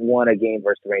Devils hadn't won a game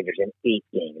versus the Rangers in 8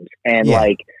 games. And,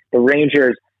 the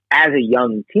Rangers, as a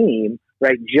young team,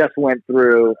 right, just went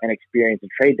through and experienced a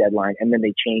trade deadline, and then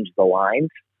they changed the lines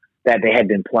that they had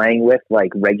been playing with,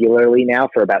 regularly now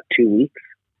for about 2 weeks.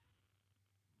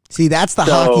 See, that's the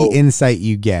hockey insight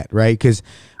you get, right? Because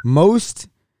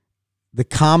the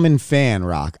common fan,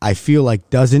 Rock, I feel like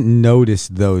doesn't notice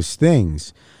those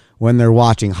things when they're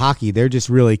watching hockey. They're just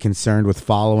really concerned with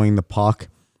following the puck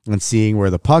and seeing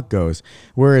where the puck goes.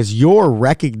 Whereas you're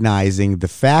recognizing the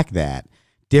fact that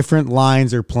different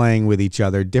lines are playing with each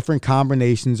other, different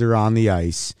combinations are on the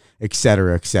ice, et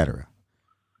cetera, et cetera.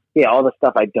 Yeah, all the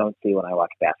stuff I don't see when I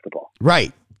watch basketball.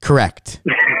 Right. Correct.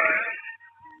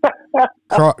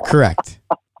 Correct.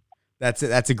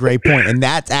 That's a great point. And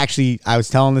that's actually, I was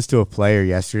telling this to a player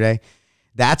yesterday.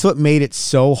 That's what made it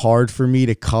so hard for me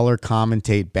to color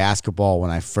commentate basketball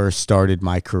when I first started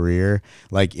my career,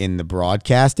 in the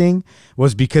broadcasting,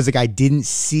 was because I didn't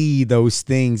see those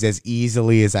things as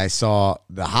easily as I saw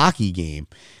the hockey game.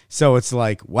 So it's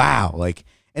wow.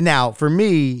 And now for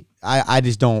me, I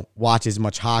just don't watch as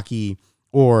much hockey,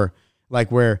 or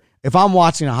where if I'm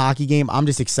watching a hockey game, I'm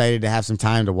just excited to have some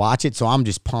time to watch it. So I'm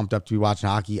just pumped up to be watching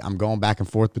hockey. I'm going back and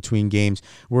forth between games.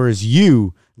 Whereas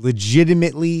you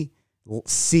legitimately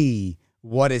see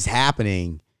what is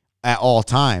happening at all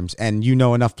times. And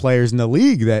enough players in the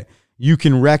league that you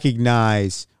can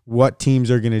recognize what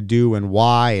teams are going to do and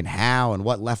why and how and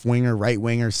what left winger, right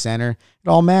winger, center. It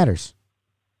all matters.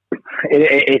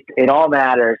 It all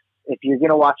matters. If you're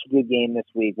going to watch a good game this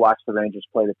week, watch the Rangers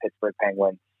play the Pittsburgh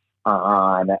Penguins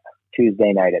on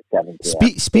Tuesday night at 7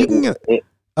 p.m. Speaking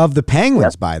of the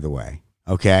Penguins, by the way,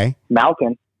 okay?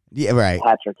 Malkin. Yeah, right.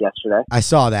 Patrick yesterday. I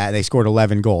saw that. They scored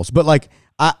 11 goals. But,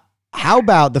 how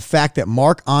about the fact that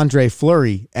Marc-Andre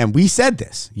Fleury, and we said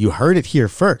this, you heard it here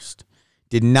first,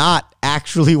 did not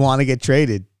actually want to get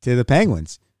traded to the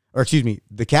Penguins, or excuse me,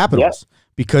 the Capitals,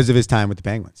 because of his time with the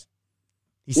Penguins.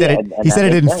 He said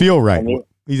it didn't feel right. I mean,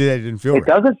 he said it didn't feel right. It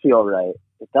doesn't feel right.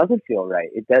 It doesn't feel right.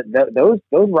 Those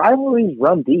rivalries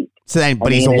run deep. So then,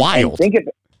 but he's a Wild.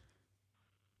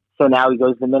 So now he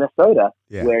goes to Minnesota,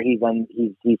 where he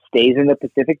stays in the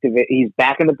Pacific. He's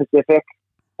back in the Pacific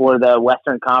for the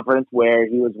Western Conference, where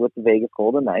he was with the Vegas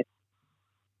Golden Knights,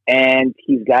 and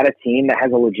he's got a team that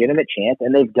has a legitimate chance,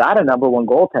 and they've got a number one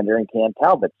goaltender in Cam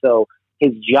Talbot. So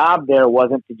his job there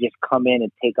wasn't to just come in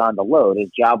and take on the load. His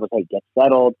job was, hey, get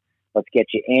settled, let's get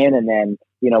you in, and then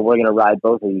we're going to ride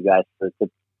both of you guys to the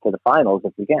finals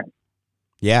if we can.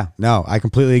 Yeah, no, I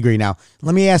completely agree. Now,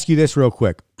 let me ask you this real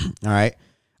quick. All right.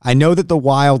 I know that the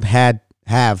Wild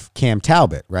have Cam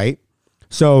Talbot, right?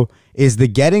 So is the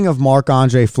getting of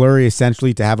Marc-Andre Fleury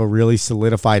essentially to have a really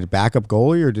solidified backup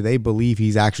goalie, or do they believe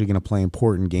he's actually going to play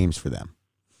important games for them?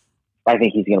 I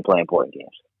think he's going to play important games.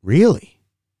 Really?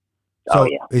 So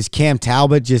yeah. Is Cam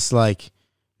Talbot just like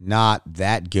not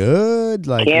that good?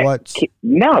 Like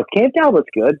No, Cam Talbot's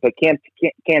good, but Cam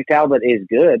Talbot is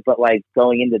good. But like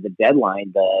going into the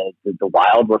deadline, the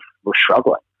Wild were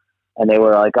struggling, and they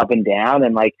were like up and down.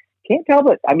 And like Cam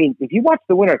Talbot, I mean, if you watch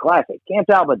the Winter Classic, Cam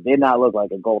Talbot did not look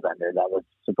like a goaltender that was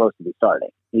supposed to be starting.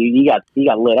 He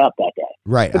got lit up that day,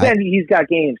 right? But then he's got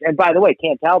games. And by the way,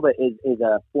 Cam Talbot is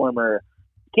a former.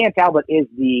 Cam Talbot is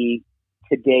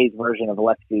today's version of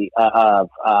Alexei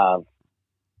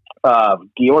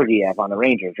Georgiev on the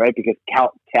Rangers, right? Because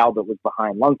Talbot was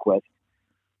behind Lundqvist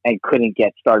and couldn't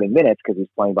get starting minutes because he's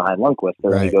playing behind Lundqvist.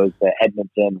 So then he goes to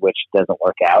Edmonton, which doesn't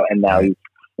work out, and now he's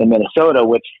in Minnesota,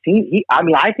 which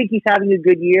I think he's having a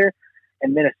good year.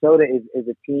 And Minnesota is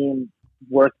a team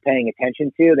worth paying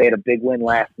attention to. They had a big win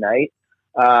last night,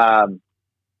 but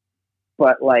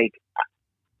like,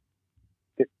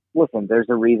 listen, there's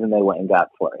a reason they went and got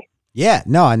Fleury. Yeah,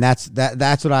 no, and that's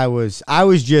what I was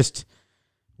just,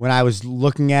 when I was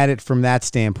looking at it from that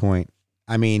standpoint,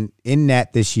 I mean, in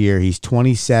net this year, he's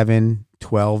 27,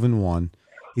 12, and 1.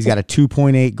 He's got a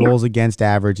 2.8 goals against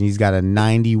average, and he's got a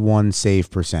 91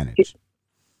 save percentage.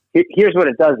 Here's what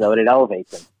it does, though. It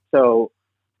elevates him. So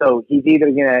he's either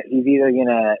gonna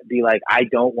be like, I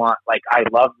don't want, like, I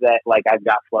love that, like, I've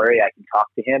got Fleury, I can talk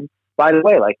to him. By the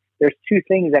way, like, there's two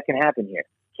things that can happen here.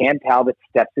 Cam Talbot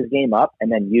steps his game up and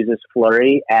then uses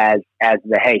Fleury as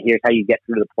the, hey, here's how you get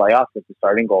through the playoffs as a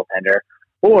starting goaltender.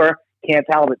 Or Cam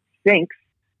Talbot sinks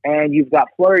and you've got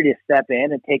Fleury to step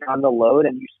in and take on the load,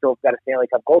 and you still got a Stanley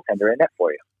Cup goaltender in net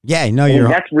for you. Yeah, no,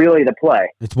 that's really the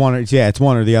play. It's one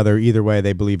or the other. Either way,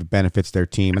 they believe it benefits their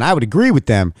team, and I would agree with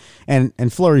them. And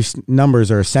Fleury's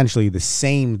numbers are essentially the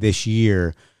same this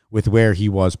year with where he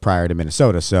was prior to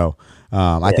Minnesota. So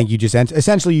I think you just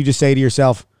say to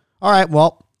yourself, all right,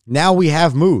 well, now we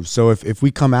have moves. So if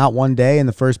we come out one day in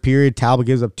the first period, Talbot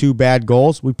gives up 2 bad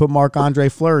goals, we put Marc-Andre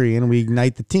Fleury in and we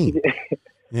ignite the team.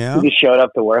 Yeah. He just showed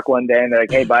up to work one day and they're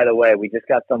like, hey, by the way, we just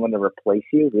got someone to replace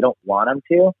you. We don't want him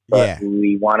to, but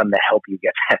we want him to help you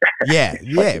get better. Yeah.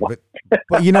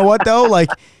 But you know what, though? Like,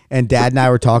 and Dad and I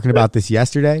were talking about this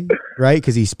yesterday, right?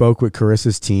 Because he spoke with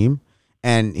Carissa's team.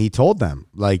 And he told them,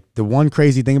 like, the one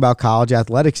crazy thing about college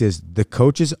athletics is the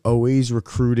coach is always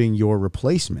recruiting your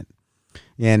replacement.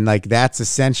 And, like, that's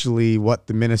essentially what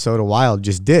the Minnesota Wild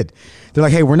just did. They're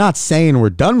like, hey, we're not saying we're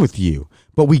done with you,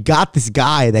 but we got this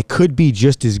guy that could be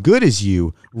just as good as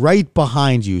you right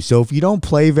behind you. So if you don't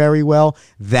play very well,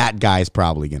 that guy's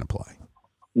probably going to play.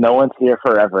 No one's here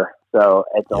forever, so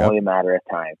it's only a matter of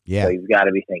time. Yeah. So he's got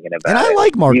to be thinking about it. And I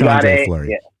like Marc-Andre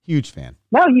Fleury. Yeah. Huge fan.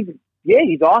 No,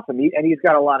 he's awesome. He's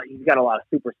got a lot of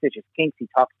superstitious kinks. He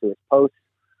talks to his posts.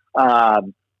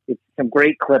 It's some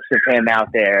great clips of him out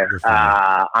there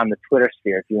on the Twitter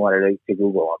sphere if you wanted to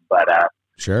Google him. But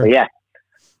sure. But yeah.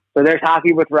 So there's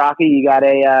hockey with Rocky. You got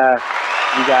where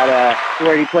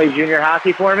do you play junior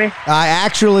hockey for me?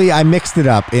 I mixed it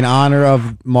up in honor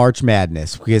of March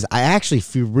Madness because I actually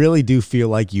really do feel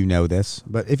like you know this.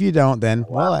 But if you don't, then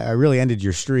well, I really ended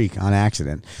your streak on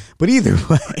accident. But either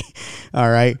way, all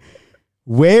right.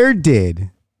 Where did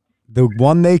the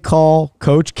one they call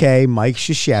Coach K, Mike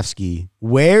Krzyzewski,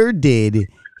 where did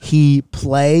he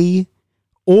play?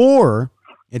 Or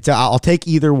I'll take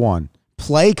either one.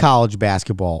 Play college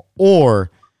basketball, or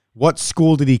what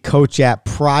school did he coach at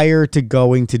prior to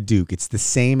going to Duke? It's the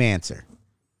same answer.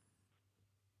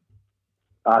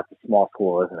 It's a small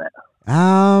school, isn't it?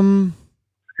 No.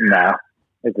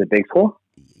 Is it a big school?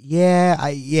 Yeah,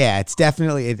 it's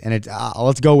definitely,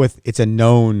 let's go with it's a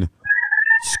known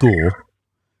school.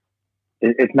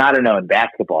 It's not a known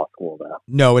basketball school, though.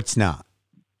 No, it's not.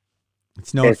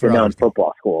 It's known for a known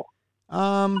football school.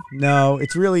 No,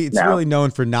 it's really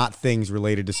known for not things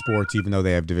related to sports, even though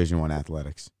they have Division I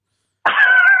athletics.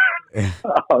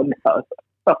 Oh no.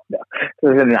 So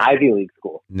it's an Ivy League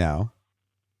school. No.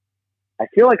 I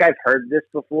feel like I've heard this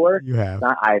before. You have. It's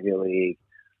not Ivy League.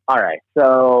 All right.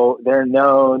 So they're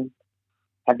known.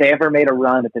 Have they ever made a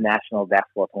run at the National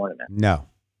Basketball Tournament? No.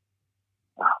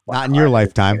 Oh, well, not in your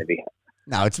lifetime. It's gonna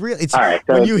No, it's real. It's all right,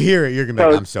 so, when you hear it, you're gonna be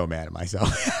like, I'm so mad at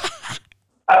myself.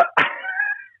 All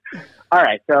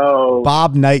right. So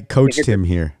Bob Knight coached him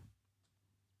here.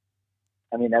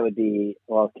 I mean, that would be,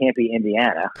 well, it can't be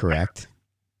Indiana. Correct.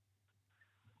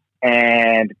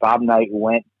 And Bob Knight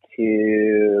went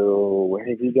to, where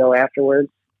did he go afterwards?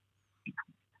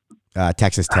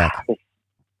 Texas Tech.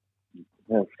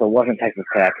 So it wasn't Texas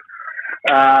Tech.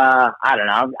 I don't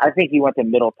know. I think he went to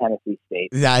Middle Tennessee State.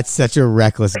 That's such a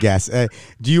reckless guess.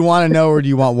 Do you want to know, or do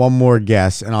you want one more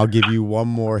guess? And I'll give you one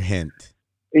more hint.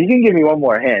 You can give me one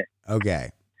more hint.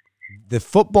 Okay. The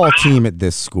football team at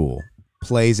this school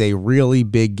plays a really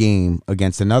big game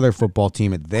against another football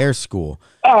team at their school.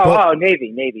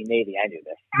 Navy. I knew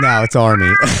this. No, it's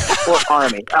Army. Or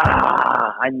Army.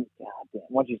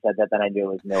 Once you said that, then I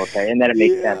knew it was military. And then it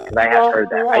makes sense because I have heard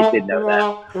that. I did know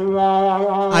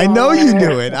that. I know you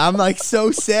knew it. I'm like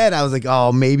so sad. I was like,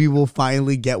 oh, maybe we'll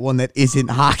finally get one that isn't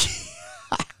hockey.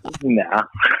 Nah.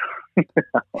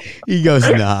 He goes,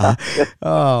 nah.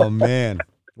 Oh, man.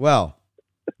 Well,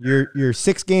 your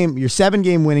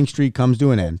 7-game winning streak comes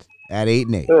to an end at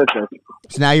 8-8.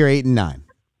 So now you're 8-9.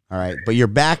 All right, but you're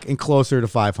back and closer to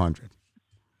 500.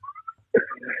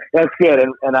 That's good,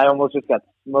 and I almost just got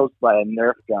smoked by a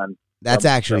Nerf gun. That's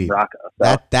actually from Rocco,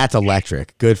 so. That's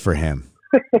electric. Good for him.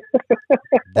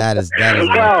 that is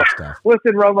well, stuff.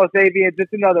 Listen, Romo Sapiens,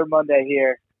 it's another Monday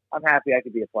here. I'm happy I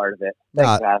could be a part of it.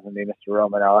 Thanks for having me, Mr.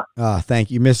 Romanella.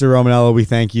 Thank you, Mr. Romanella. We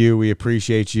thank you. We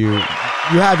appreciate you.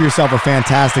 You have yourself a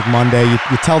fantastic Monday.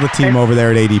 You tell the team over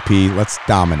there at ADP, let's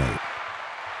dominate.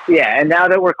 Yeah, and now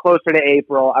that we're closer to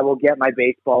April, I will get my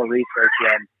baseball research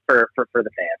in for the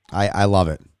fans. I love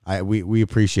it. We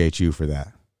appreciate you for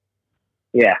that.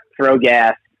 Yeah, throw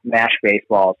gas, mash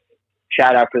baseballs.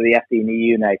 Shout out for the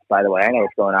FDNU nights, by the way. I know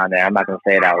what's going on there. I'm not going to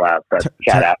say it out loud, but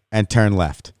shout out. And turn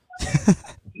left.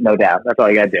 No doubt. That's all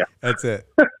you got to do. That's it.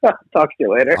 Talk to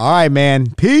you later. All right,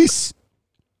 man. Peace.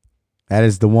 That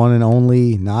is the one and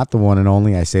only, not the one and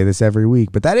only. I say this every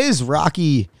week, but that is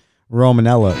Rocky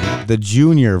Romanella, the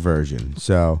junior version.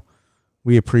 So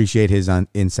we appreciate his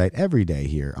insight every day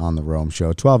here on the Rome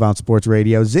Show. 12-ounce Sports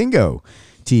Radio, Zingo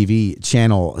TV,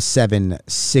 channel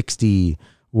 761,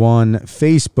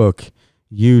 Facebook,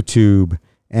 YouTube,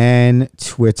 and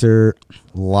Twitter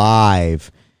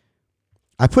Live.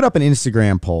 I put up an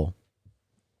Instagram poll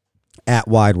at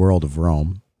Wide World of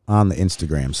Rome on the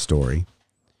Instagram story,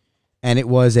 and it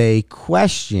was a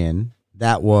question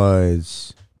that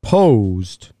was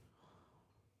posed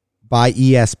by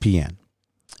ESPN.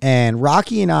 And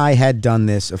Rocky and I had done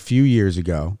this a few years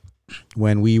ago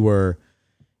when we were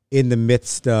in the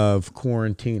midst of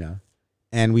quarantina,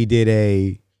 and we did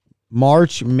a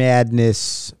March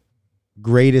Madness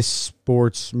greatest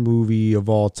sports movie of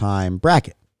all time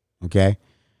bracket. Okay.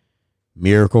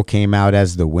 Miracle came out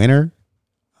as the winner.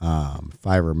 If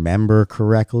I remember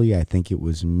correctly, I think it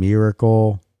was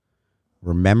Miracle.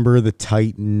 Remember the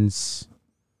Titans.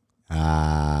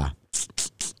 There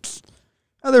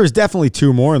was definitely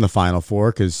two more in the Final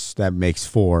Four because that makes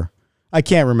four. I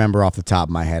can't remember off the top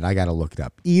of my head. I got to look it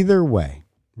up. Either way,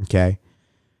 okay,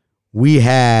 we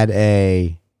had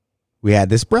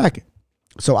this bracket.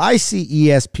 So I see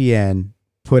ESPN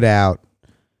put out,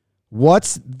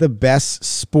 what's the best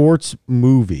sports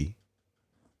movie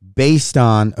based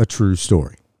on a true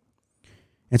story?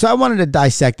 And so I wanted to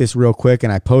dissect this real quick,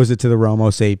 and I posed it to the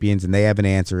Romo Sapiens, and they have an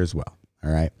answer as well.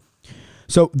 All right.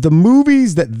 So the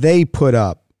movies that they put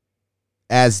up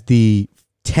as the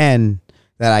 10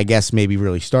 that I guess maybe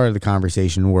really started the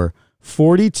conversation were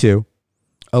 42,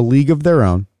 A League of Their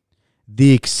Own,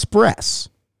 The Express,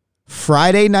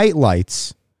 Friday Night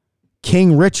Lights,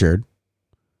 King Richard,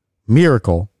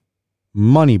 Miracle,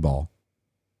 Moneyball,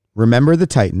 Remember the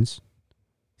Titans,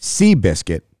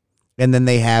 Seabiscuit, and then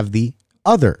they have the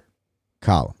other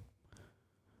column.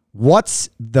 What's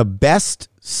the best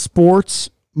sports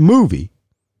movie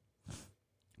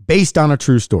based on a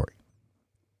true story?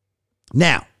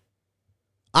 Now,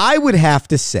 I would have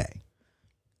to say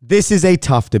this is a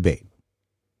tough debate,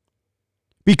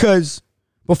 because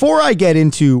before I get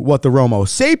into what the Romo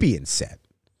Sapiens said,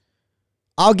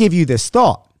 I'll give you this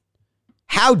thought.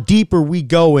 How deep are we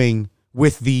going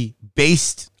with the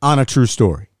based on a true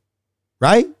story?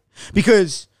 Right?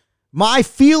 Because my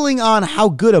feeling on how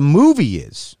good a movie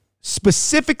is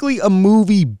specifically a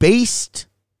movie based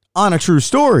on a true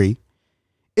story,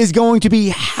 is going to be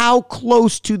how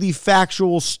close to the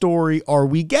factual story are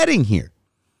we getting here?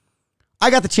 I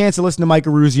got the chance to listen to Mike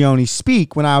Eruzione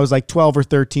speak when I was like 12 or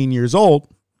 13 years old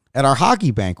at our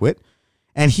hockey banquet,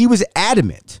 and he was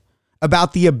adamant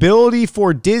about the ability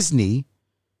for Disney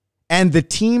and the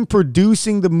team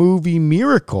producing the movie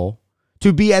Miracle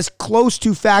to be as close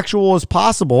to factual as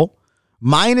possible,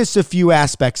 minus a few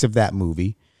aspects of that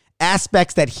movie,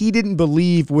 aspects that he didn't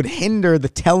believe would hinder the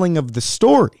telling of the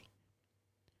story.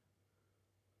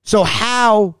 So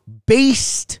how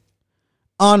based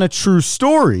on a true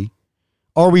story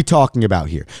are we talking about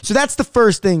here? So that's the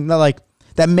first thing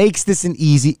that makes this an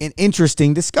easy and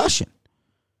interesting discussion.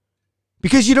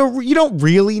 Because you don't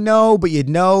really know, but you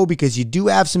know because you do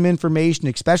have some information,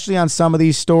 especially on some of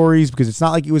these stories, because it's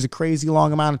not like it was a crazy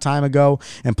long amount of time ago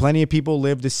and plenty of people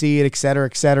lived to see it, et cetera,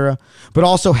 et cetera. But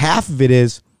also half of it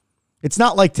is, it's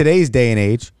not like today's day and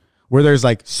age where there's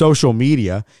like social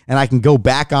media and I can go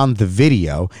back on the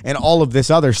video and all of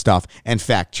this other stuff and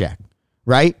fact check,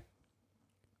 right?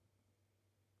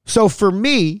 So for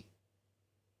me,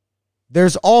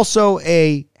 there's also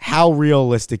a how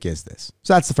realistic is this?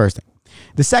 So that's the first thing.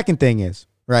 The second thing is,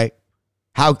 right,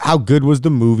 how good was the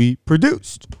movie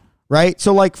produced, right?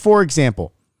 So like, for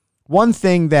example, one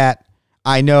thing that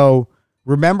I know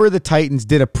Remember the Titans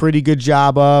did a pretty good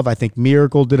job of, I think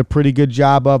Miracle did a pretty good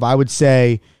job of, I would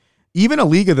say even A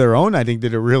League of Their Own, I think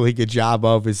did a really good job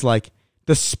of, is like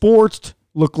the sports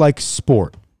look like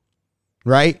sport,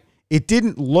 right? It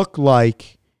didn't look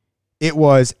like it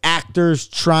was actors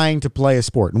trying to play a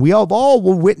sport. And we have all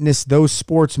witnessed those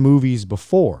sports movies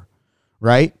before,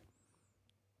 right?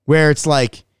 Where it's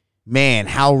like, man,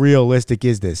 how realistic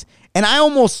is this? And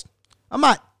I'm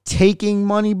not taking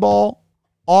Moneyball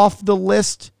off the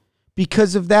list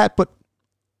because of that, but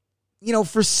you know,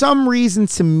 for some reason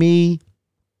to me,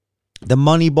 the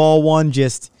Moneyball one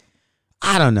just,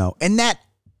 I don't know. And that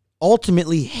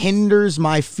ultimately hinders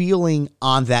my feeling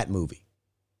on that movie.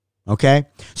 Okay?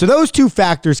 So those two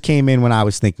factors came in when I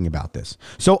was thinking about this.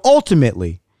 So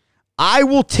ultimately, I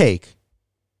will take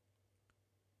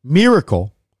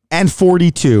Miracle and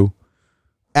 42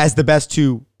 as the best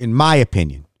two, in my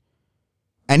opinion.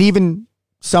 And even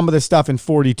some of the stuff in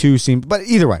 42 seemed, but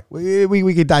either way,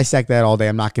 we could dissect that all day.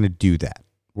 I'm not going to do that.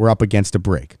 We're up against a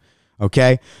break.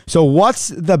 Okay? So what's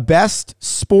the best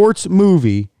sports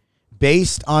movie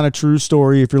based on a true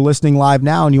story? If you're listening live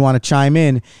now and you want to chime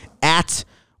in, at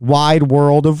Wide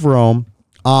World of Rome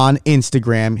on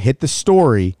Instagram, hit the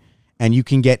story and you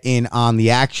can get in on the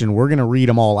action. We're going to read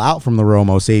them all out from the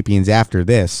Romo Sapiens after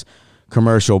this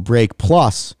commercial break.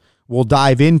 Plus, we'll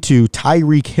dive into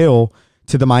Tyreek Hill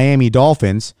to the Miami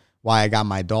Dolphins. Why I got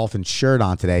my Dolphins shirt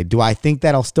on today. Do I think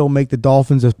that'll still make the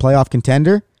Dolphins a playoff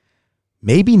contender?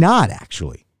 Maybe not,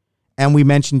 actually. And we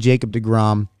mentioned Jacob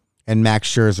deGrom and Max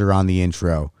Scherzer on the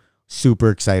intro. Super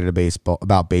excited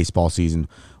about baseball season.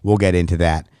 We'll get into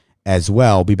that as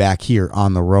well. Be back here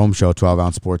on the Rome Show,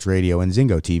 12-ounce Sports Radio and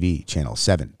Zingo TV, channel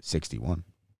 761.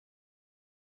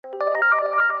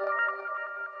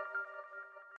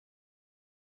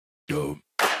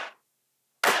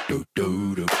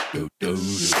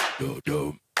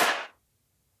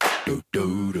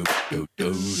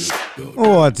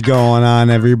 What's going on,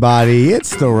 everybody?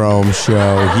 It's the Rome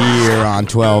Show here on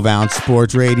 12-ounce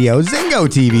Sports Radio, Zingo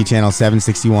TV, channel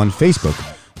 761, Facebook,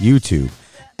 YouTube,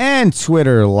 and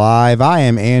Twitter Live. I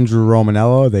am Andrew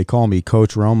Romanello. They call me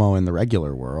Coach Romo in the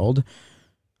regular world.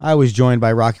 I was joined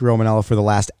by Rocky Romanello for the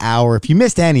last hour. If you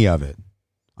missed any of it,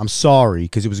 I'm sorry,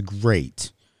 because it was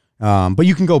great. But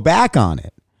you can go back on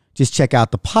it. Just check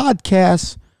out the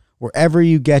podcast wherever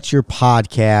you get your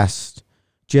podcast.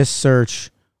 Just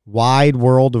search Wide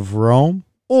World of Rome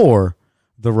or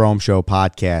the Rome Show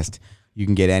podcast. You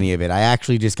can get any of it. I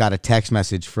actually just got a text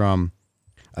message from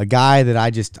a guy that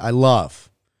I love.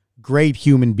 Great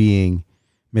human being,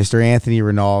 Mr. Anthony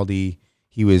Rinaldi.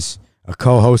 He was a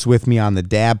co-host with me on the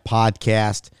Dab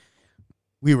podcast.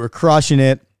 We were crushing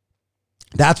it.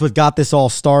 That's what got this all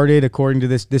started, according to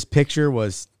this picture,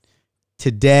 was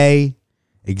today,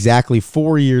 exactly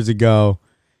 4 years ago,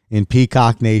 in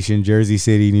Peacock Nation, Jersey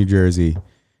City, New Jersey.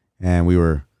 And we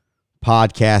were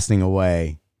podcasting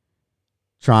away,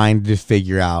 trying to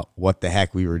figure out what the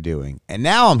heck we were doing. And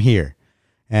now I'm here.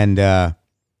 And I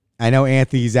know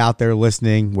Anthony's out there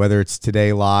listening, whether it's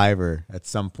today live or at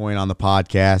some point on the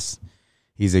podcast.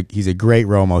 He's a great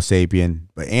Romo Sapien.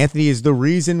 But Anthony is the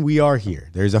reason we are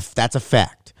here. That's a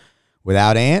fact.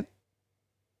 Without Ant,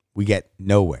 we get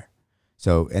nowhere.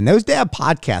 So, and those Dab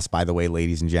podcasts, by the way,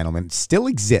 ladies and gentlemen, still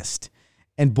exist.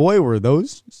 And boy, were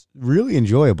those really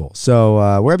enjoyable.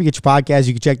 So wherever you get your podcasts,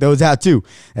 you can check those out too.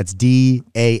 That's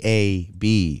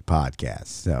DAAB podcast.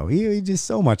 So he just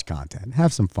so much content.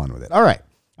 Have some fun with it. All right.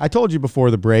 I told you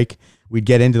before the break, we'd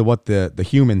get into what the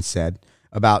humans said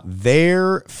about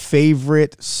their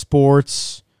favorite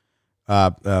sports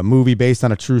movie based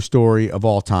on a true story of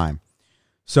all time.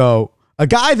 So a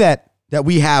guy that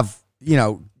we have,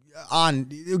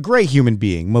 on a great human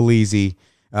being, Malizi,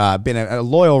 been a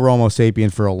loyal Romo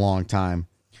sapien for a long time.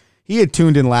 He had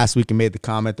tuned in last week and made the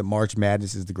comment that March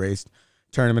Madness is the greatest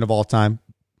tournament of all time.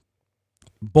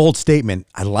 Bold statement.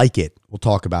 I like it. We'll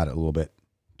talk about it a little bit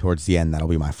towards the end. That'll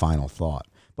be my final thought.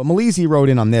 But Malizi wrote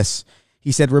in on this.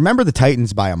 He said, remember the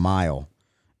Titans by a mile.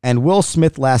 And Will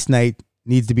Smith last night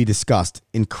needs to be discussed.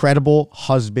 Incredible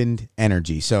husband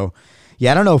energy. So,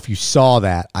 yeah, I don't know if you saw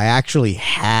that. I actually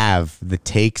have the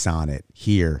takes on it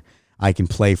here. I can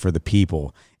play for the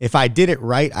people. If I did it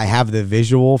right, I have the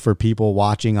visual for people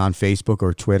watching on Facebook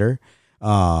or Twitter,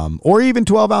 or even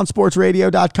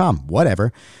 12ouncesportsradio.com,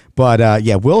 whatever. But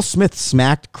yeah, Will Smith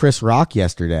smacked Chris Rock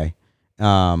yesterday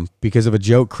because of a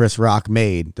joke Chris Rock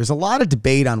made. There's a lot of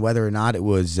debate on whether or not it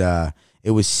was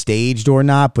staged or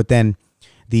not. But then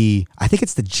I think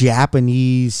it's the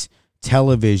Japanese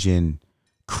television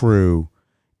crew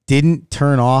didn't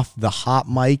turn off the hot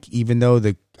mic, even though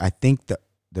the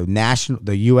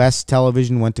U.S.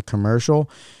 television went to commercial.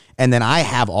 And then I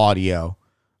have audio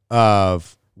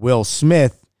of Will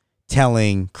Smith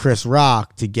telling Chris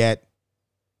Rock to get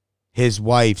his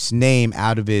wife's name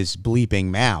out of his bleeping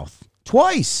mouth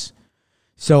twice.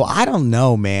 So I don't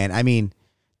know, man. I mean,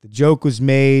 the joke was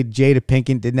made. Jada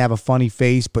Pinkett didn't have a funny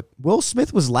face, but Will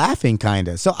Smith was laughing kind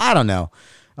of. So I don't know.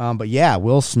 But yeah,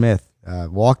 Will Smith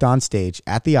walked on stage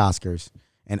at the Oscars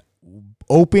and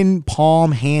open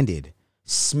palm-handed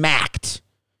smacked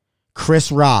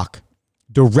Chris Rock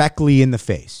directly in the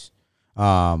face.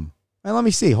 And let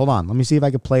me see. Hold on. Let me see if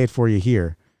I can play it for you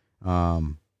here.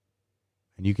 And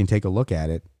you can take a look at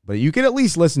it. But you can at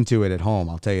least listen to it at home.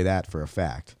 I'll tell you that for a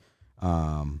fact.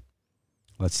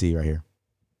 Let's see right here.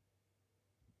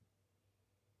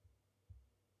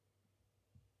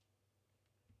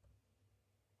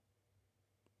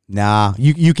 Nah,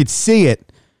 you could see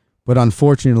it, but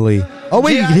unfortunately... Oh,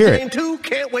 wait, you can hear it. Too,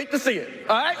 can't wait to see it.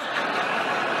 All right?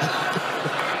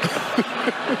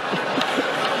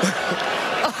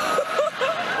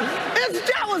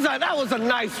 That was a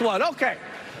nice one. Okay.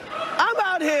 I'm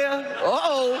out here.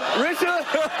 Uh-oh, Richard.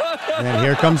 And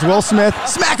here comes Will Smith.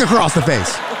 Smack across the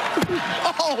face.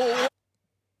 Oh.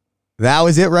 That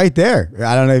was it right there.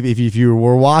 I don't know if you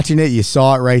were watching it, you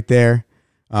saw it right there.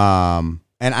 And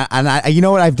I, you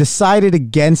know what? I've decided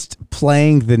against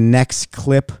playing the next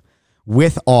clip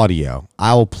with audio.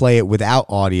 I will play it without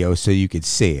audio so you could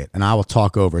see it, and I will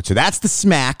talk over it. So that's the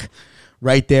smack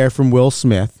right there from Will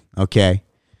Smith, okay?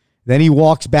 Then he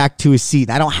walks back to his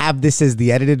seat. I don't have this as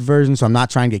the edited version, so I'm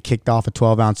not trying to get kicked off at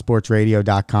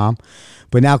 12ouncesportsradio.com.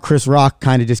 But now Chris Rock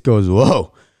kind of just goes,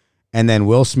 whoa. And then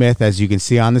Will Smith, as you can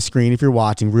see on the screen if you're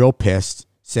watching, real pissed,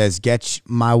 says, get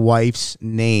my wife's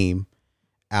name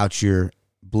out your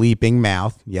bleeping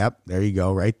mouth. Yep, there you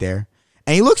go, right there.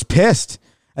 And he looks pissed.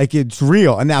 Like, it's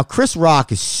real. And now Chris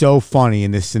Rock is so funny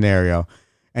in this scenario.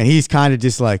 And he's kind of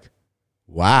just like,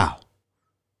 wow.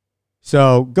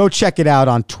 So go check it out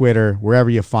on Twitter, wherever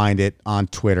you find it on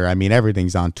Twitter. I mean,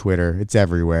 everything's on Twitter. It's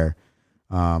everywhere.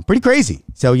 Pretty crazy.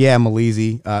 So, yeah,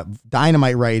 Malizi,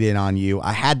 Dynamite right in on you.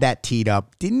 I had that teed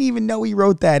up. Didn't even know he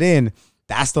wrote that in.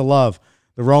 That's the love.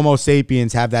 The Romo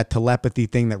Sapiens have that telepathy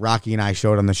thing that Rocky and I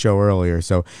showed on the show earlier.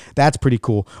 So that's pretty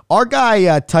cool. Our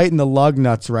guy, Titan the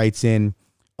Lugnuts, writes in,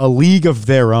 A League of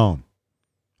Their Own.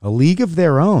 A League of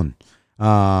Their Own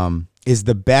is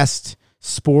the best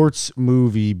sports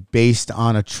movie based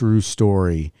on a true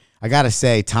story. I got to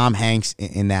say, Tom Hanks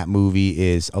in that movie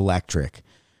is electric.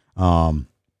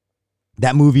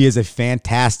 That movie is a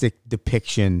fantastic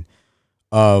depiction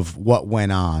of what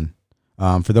went on.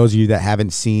 For those of you that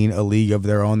haven't seen A League of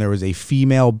Their Own, there was a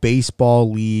female baseball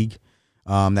league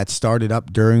that started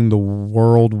up during the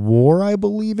World War, I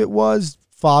believe it was.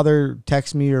 Father,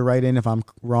 text me or write in if I'm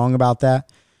wrong about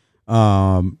that.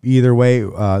 Either way, a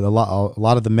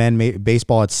lot of the men,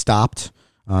 baseball had stopped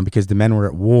because the men were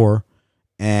at war.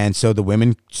 And so the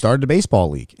women started a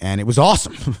baseball league, and it was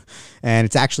awesome. And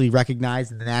it's actually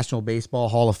recognized in the National Baseball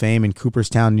Hall of Fame in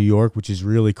Cooperstown, New York, which is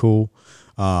really cool.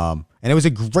 And it was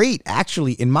a great,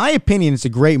 actually, in my opinion, it's a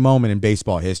great moment in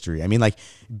baseball history. I mean, like,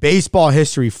 baseball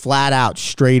history flat out,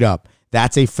 straight up,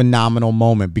 that's a phenomenal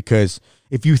moment, because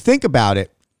if you think about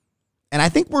it, and I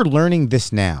think we're learning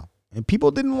this now, and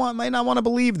people might not want to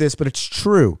believe this, but it's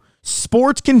true.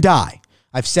 Sports can die.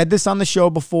 I've said this on the show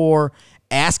before.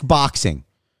 Ask boxing,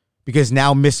 because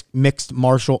now mixed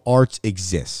martial arts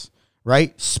exists,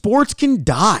 right? Sports can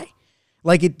die.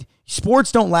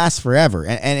 Sports don't last forever.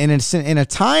 And in a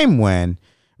time when,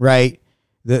 right,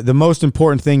 the most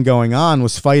important thing going on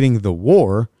was fighting the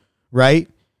war, right?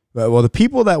 Well, the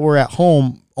people that were at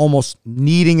home almost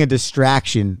needing a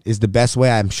distraction is the best way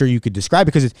I'm sure you could describe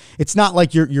it, because it's not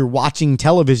like you're watching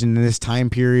television in this time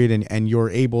period and you're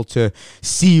able to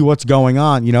see what's going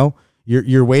on, you know?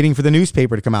 You're waiting for the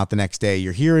newspaper to come out the next day.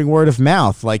 You're hearing word of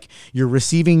mouth, like you're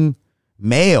receiving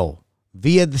mail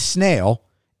via the snail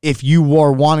if you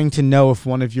are wanting to know if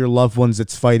one of your loved ones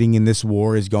that's fighting in this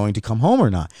war is going to come home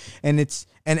or not. And it's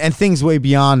and things way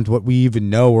beyond what we even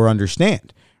know or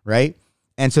understand, right?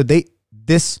 And so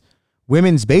this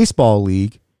women's baseball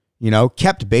league, you know,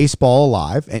 kept baseball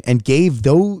alive and gave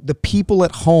the people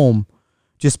at home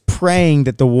just praying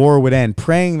that the war would end,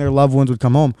 praying their loved ones would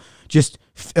come home, just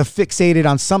fixated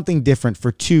on something different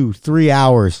for 2-3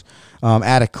 hours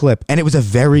at a clip. And it was a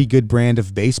very good brand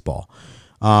of baseball.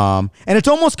 And it's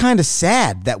almost kind of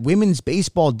sad that women's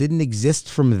baseball didn't exist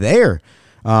from there.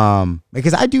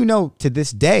 Because I do know to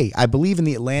this day, I believe in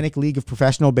the Atlantic League of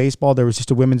Professional Baseball, there was just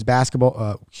a women's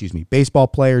baseball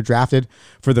player drafted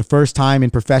for the first time in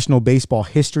professional baseball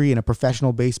history in a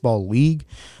professional baseball league.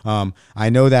 I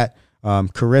know that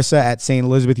Carissa at St.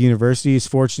 Elizabeth University is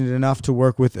fortunate enough to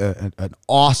work with an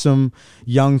awesome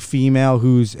young female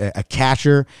who's a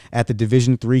catcher at the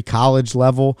Division III college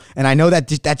level. And I know that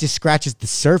just scratches the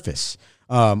surface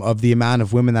of the amount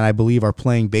of women that I believe are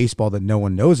playing baseball that no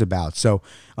one knows about. So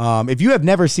if you have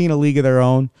never seen A League of Their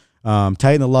Own,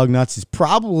 Tighten the Lug Nuts is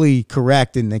probably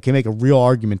correct, and they can make a real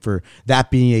argument for that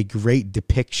being a great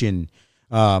depiction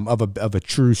of a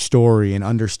true story and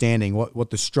understanding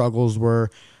what the struggles were.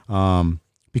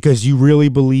 Because you really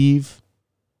believe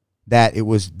that it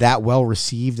was that well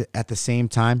received at the same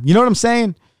time. You know what I'm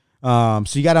saying?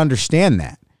 So you got to understand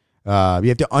that. You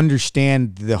have to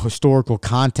understand the historical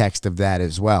context of that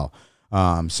as well.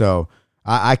 So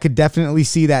I could definitely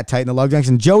see that, Tighten the Lug Nuts.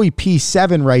 And Joey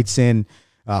P7 writes in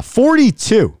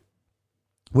 42,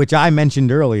 which I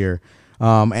mentioned earlier.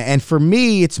 And for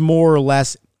me, it's more or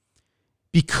less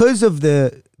because of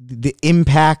the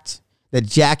impact that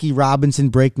Jackie Robinson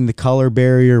breaking the color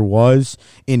barrier was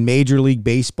in Major League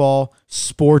Baseball,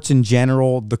 sports in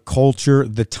general, the culture,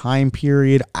 the time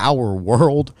period, our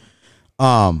world.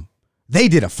 They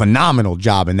did a phenomenal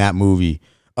job in that movie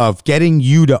of getting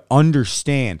you to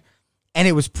understand. And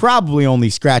it was probably only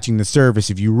scratching the surface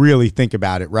if you really think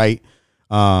about it, right?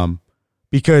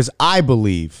 Because I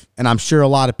believe, and I'm sure a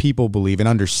lot of people believe and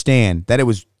understand, that it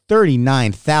was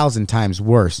 39,000 times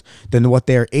worse than what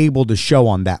they're able to show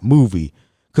on that movie.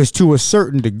 Because to a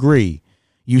certain degree,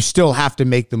 you still have to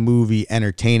make the movie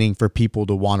entertaining for people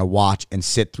to want to watch and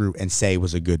sit through and say it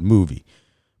was a good movie.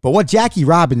 But what Jackie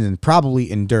Robinson probably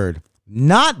endured,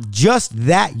 not just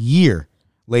that year,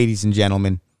 ladies and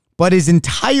gentlemen, but his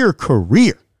entire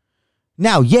career.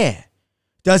 Now, yeah,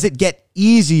 does it get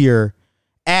easier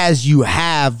as you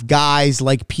have guys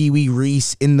like Pee Wee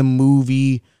Reese in the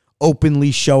movie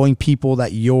openly showing people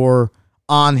that you're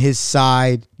on his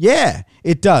side? Yeah,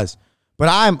 it does. But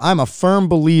I'm a firm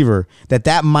believer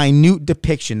that minute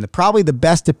depiction, probably the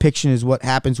best depiction, is what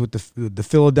happens with the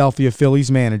Philadelphia Phillies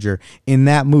manager in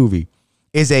that movie,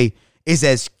 is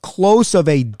as close of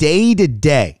a day to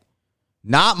day,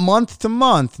 not month to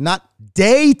month, not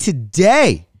day to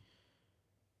day,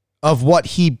 of what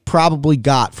he probably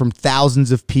got from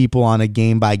thousands of people on a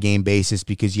game-by-game basis,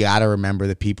 because you got to remember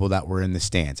the people that were in the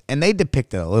stands. And they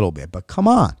depict it a little bit, but come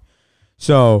on.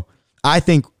 So I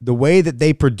think the way that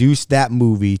they produced that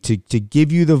movie to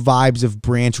give you the vibes of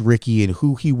Branch Rickey and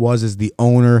who he was as the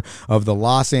owner of the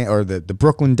the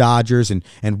Brooklyn Dodgers and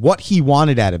what he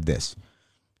wanted out of this.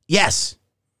 Yes,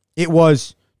 it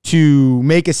was to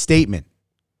make a statement.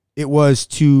 It was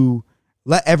to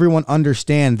let everyone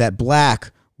understand that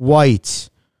black, white,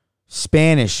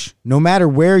 Spanish, no matter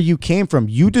where you came from,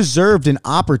 you deserved an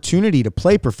opportunity to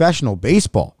play professional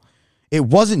baseball. It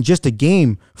wasn't just a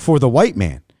game for the white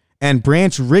man. And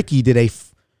Branch Rickey did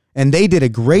a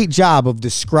great job of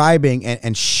describing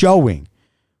and showing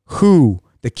who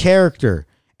the character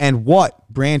and what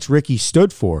Branch Rickey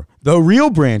stood for. The real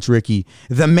Branch Rickey,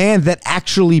 the man that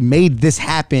actually made this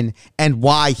happen and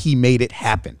why he made it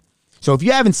happen. So if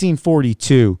you haven't seen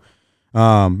 42,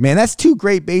 man, that's two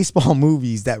great baseball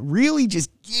movies that really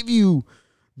just give you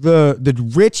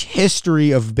the rich history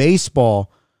of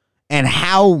baseball and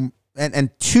how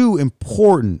and two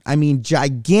important,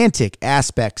 gigantic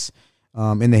aspects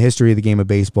in the history of the game of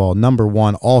baseball. Number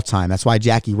one, all time. That's why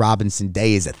Jackie Robinson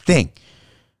Day is a thing.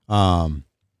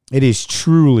 It is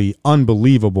truly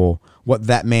unbelievable what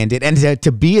that man did. And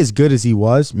to be as good as he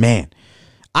was, man,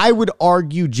 I would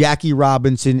argue Jackie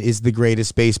Robinson is the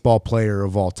greatest baseball player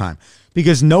of all time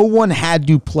because no one had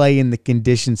to play in the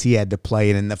conditions he had to play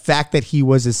in. And the fact that he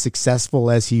was as successful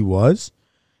as he was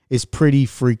is pretty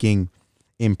freaking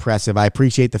impressive. I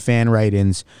appreciate the fan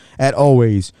write-ins. At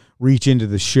always, reach into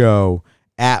the show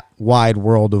at Wide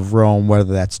World of Rome,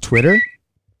 whether that's Twitter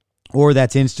or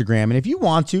that's Instagram. And if you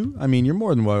want to, I mean, you're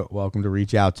more than welcome to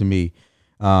reach out to me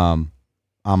on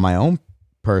my own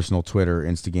personal Twitter,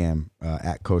 Instagram,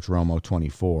 at Coach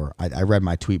Romo24. I read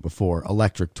my tweet before.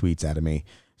 Electric tweets out of me.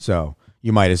 So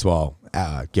you might as well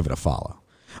give it a follow.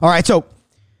 All right, so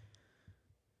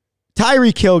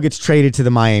Tyreek Hill gets traded to the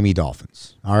Miami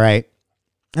Dolphins. All right.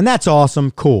 And that's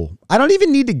awesome. Cool. I don't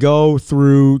even need to go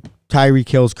through Tyreek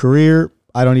Hill's career.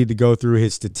 I don't need to go through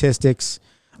his statistics.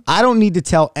 I don't need to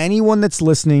tell anyone that's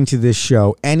listening to this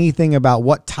show anything about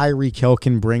what Tyreek Hill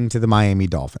can bring to the Miami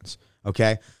Dolphins.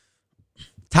 Okay?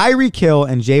 Tyreek Hill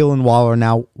and Jalen Waddle are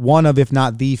now one of, if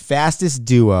not the fastest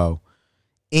duo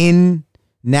in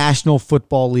National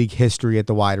Football League history at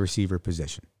the wide receiver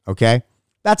position. Okay?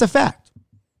 That's a fact.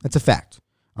 That's a fact.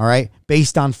 All right?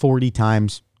 Based on 40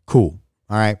 times, cool.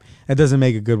 All right? That doesn't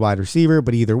make a good wide receiver,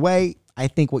 but either way, I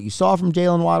think what you saw from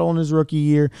Jalen Waddle in his rookie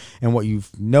year and what you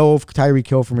know of Tyreek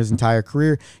Hill from his entire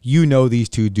career, you know these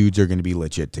two dudes are going to be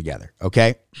legit together,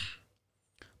 okay?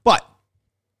 But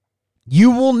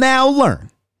you will now learn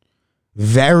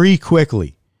very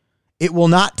quickly. It will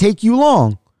not take you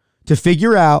long to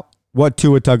figure out what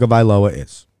Tua Tagovailoa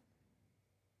is.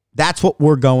 That's what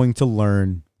we're going to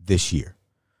learn this year.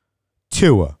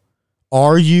 Tua,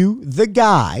 are you the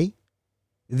guy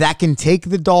that can take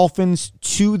the Dolphins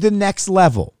to the next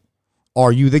level?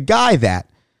 Are you the guy that,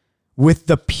 with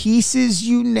the pieces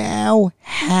you now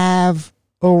have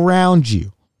around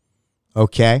you,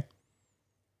 okay?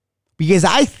 Because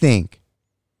I think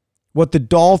what the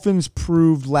Dolphins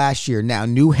proved last year, now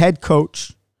new head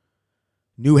coach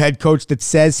that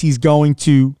says he's going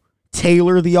to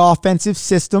tailor the offensive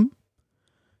system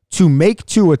to make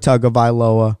Tua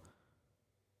Tagovailoa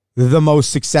the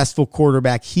most successful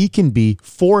quarterback he can be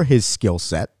for his skill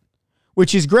set,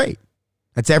 which is great.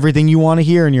 That's everything you want to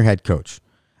hear in your head coach.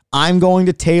 I'm going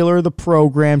to tailor the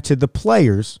program to the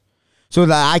players so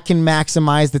that I can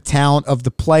maximize the talent of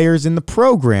the players in the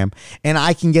program and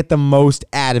I can get the most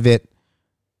out of it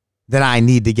that I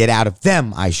need to get out of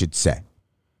them, I should say.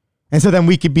 And so then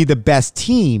we could be the best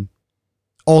team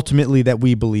ultimately that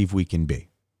we believe we can be.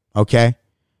 Okay?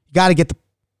 You got to get the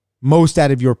most out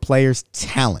of your players'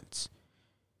 talents.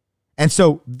 And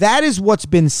so that is what's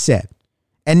been said.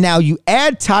 And now you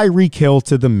add Tyreek Hill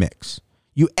to the mix.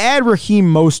 You add Raheem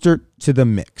Mostert to the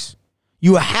mix.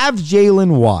 You have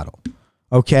Jalen Waddle.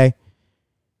 Okay?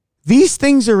 These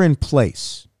things are in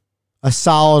place. A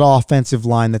solid offensive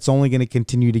line that's only going to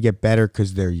continue to get better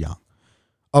because they're young.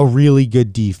 A really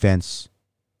good defense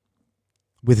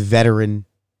with veteran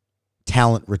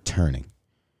talent returning.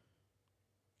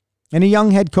 And a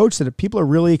young head coach that people are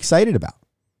really excited about.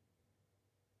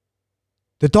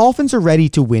 The Dolphins are ready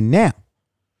to win now.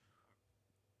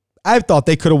 I thought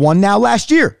they could have won now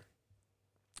last year.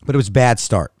 But it was a bad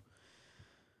start.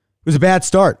 It was a bad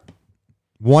start.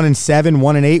 1-7,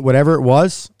 1-8, whatever it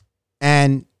was.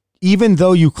 And even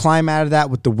though you climb out of that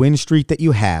with the win streak that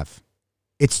you have,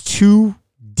 it's too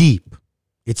deep.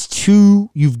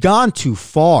 You've gone too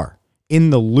far in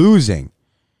the losing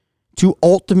to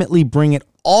ultimately bring it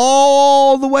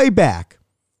all the way back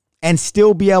and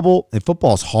still be able, and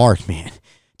football's hard, man,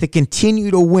 to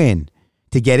continue to win,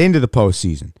 to get into the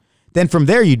postseason. Then from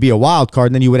there, you'd be a wild card,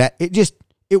 and then you would,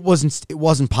 it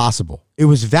wasn't possible. It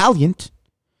was valiant.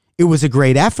 It was a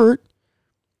great effort,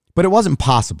 but it wasn't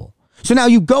possible. So now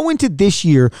you go into this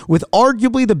year with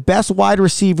arguably the best wide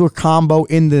receiver combo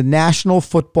in the National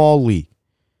Football League.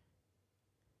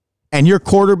 And your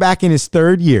quarterback in his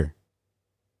third year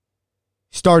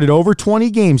started over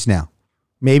 20 games now.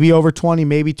 Maybe over 20,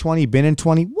 maybe 20, been in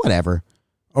 20, whatever.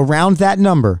 Around that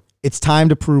number, it's time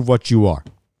to prove what you are.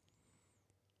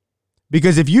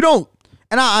 Because if you don't,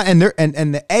 and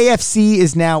the AFC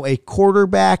is now a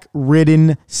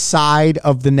quarterback-ridden side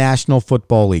of the National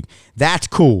Football League. That's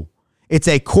cool. It's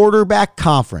a quarterback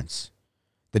conference.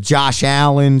 The Josh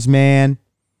Allens, man.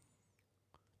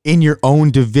 In your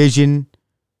own division,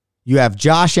 you have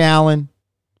Josh Allen,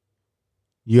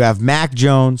 you have Mac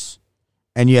Jones,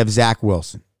 and you have Zach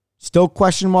Wilson. Still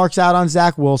question marks out on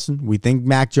Zach Wilson. We think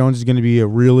Mac Jones is going to be a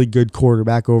really good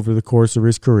quarterback over the course of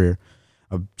his career.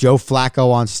 Joe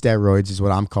Flacco on steroids is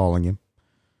what I'm calling him.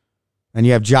 And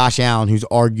you have Josh Allen, who's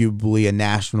arguably a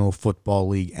National Football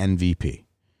League MVP.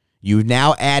 You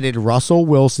now added Russell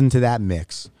Wilson to that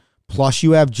mix. Plus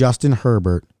you have Justin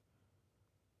Herbert.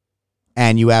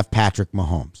 And you have Patrick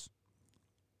Mahomes.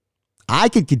 I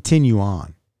could continue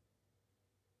on.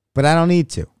 But I don't need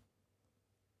to.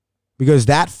 Because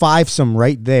that fivesome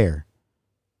right there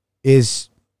is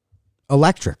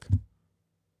electric.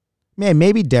 Man,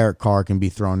 maybe Derek Carr can be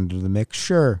thrown into the mix.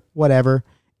 Sure, whatever.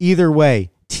 Either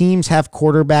way, teams have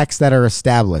quarterbacks that are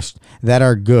established, that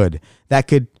are good, that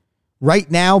could right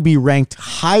now be ranked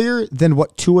higher than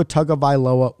what Tua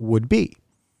Tagovailoa would be.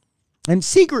 And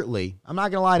secretly, I'm not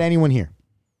going to lie to anyone here,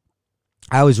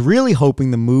 I was really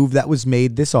hoping the move that was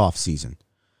made this offseason,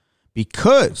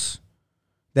 because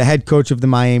the head coach of the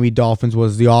Miami Dolphins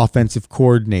was the offensive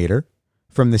coordinator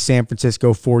from the San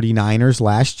Francisco 49ers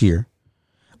last year,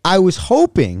 I was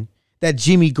hoping that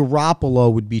Jimmy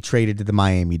Garoppolo would be traded to the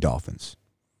Miami Dolphins.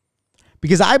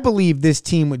 Because I believe this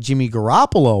team with Jimmy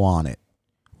Garoppolo on it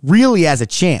really has a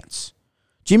chance.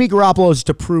 Jimmy Garoppolo is just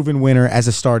a proven winner as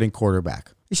a starting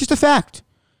quarterback. It's just a fact.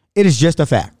 It is just a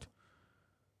fact.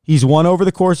 He's won over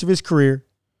the course of his career.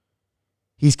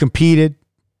 He's competed,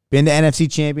 been to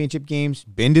NFC Championship games,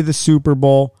 been to the Super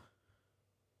Bowl.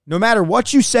 No matter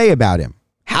what you say about him,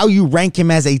 how you rank him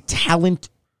as a talent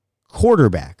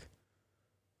quarterback,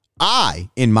 I,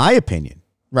 in my opinion,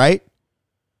 right,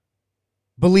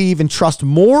 believe and trust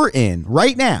more in,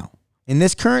 right now, in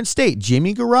this current state,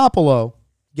 Jimmy Garoppolo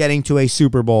getting to a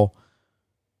Super Bowl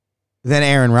than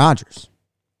Aaron Rodgers.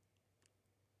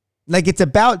 Like, it's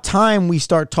about time we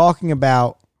start talking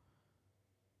about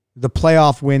the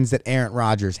playoff wins that Aaron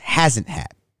Rodgers hasn't had.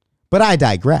 But I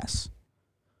digress.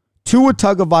 Tua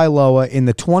Tagovailoa in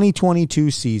the 2022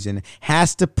 season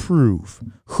has to prove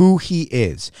who he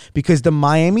is, because the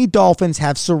Miami Dolphins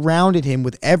have surrounded him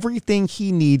with everything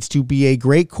he needs to be a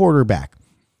great quarterback,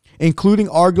 including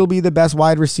arguably the best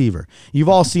wide receiver. You've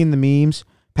all seen the memes.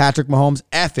 Patrick Mahomes,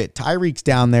 F it, Tyreek's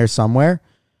down there somewhere.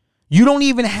 You don't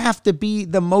even have to be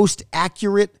the most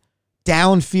accurate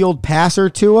downfield passer,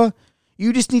 Tua.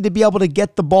 You just need to be able to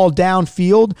get the ball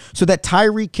downfield so that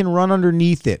Tyreek can run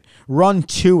underneath it, run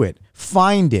to it,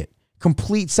 find it,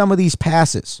 complete some of these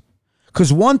passes.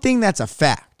 Because one thing that's a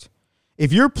fact,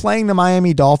 if you're playing the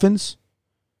Miami Dolphins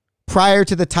prior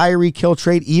to the Tyreek Hill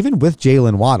trade, even with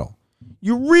Jalen Waddle,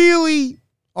 you really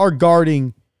are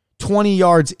guarding 20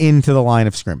 yards into the line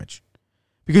of scrimmage.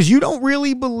 Because you don't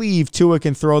really believe Tua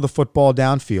can throw the football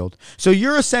downfield. So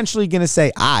you're essentially going to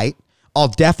say, I'll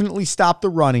definitely stop the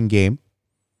running game.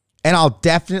 And I'll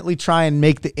definitely try and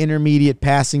make the intermediate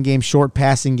passing game, short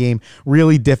passing game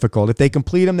really difficult. If they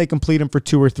complete them for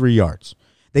 2 or 3 yards.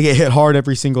 They get hit hard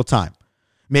every single time.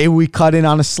 Maybe we cut in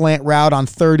on a slant route on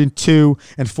 3rd and 2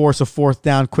 and force a 4th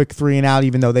down, quick 3 and out,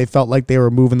 even though they felt like they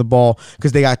were moving the ball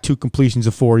because they got 2 completions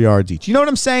of 4 yards each. You know what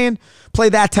I'm saying? Play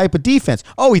that type of defense.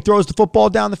 Oh, he throws the football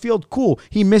down the field. Cool.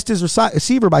 He missed his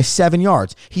receiver by 7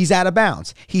 yards. He's out of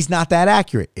bounds. He's not that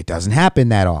accurate. It doesn't happen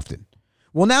that often.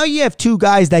 Well, now you have 2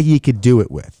 guys that you could do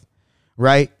it with,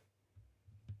 right?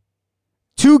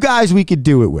 2 guys we could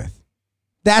do it with.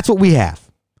 That's what we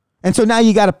have. And so now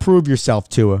you got to prove yourself,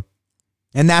 Tua.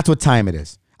 And that's what time it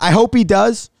is. I hope he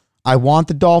does. I want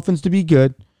the Dolphins to be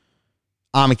good.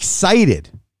 I'm excited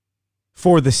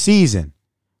for the season,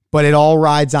 but it all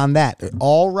rides on that. It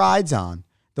all rides on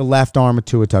the left arm of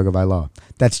Tua Tagovailoa.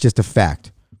 That's just a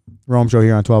fact. Rome Show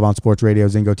here on 12 Ounce Sports Radio,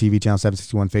 Zingo TV, Channel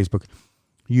 761, Facebook,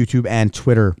 YouTube, and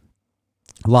Twitter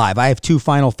live. I have 2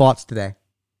 final thoughts today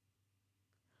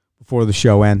before the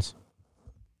show ends.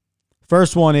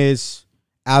 First one is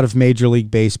out of Major League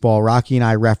Baseball. Rocky and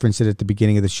I referenced it at the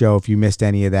beginning of the show. If you missed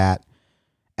any of that,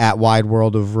 at Wide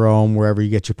World of Rome, wherever you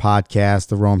get your podcast,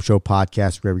 the Rome Show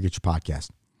podcast, wherever you get your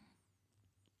podcast.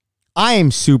 I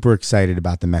am super excited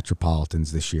about the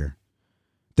Metropolitans this year.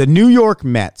 The New York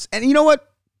Mets, and you know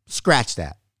what? Scratch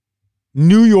that.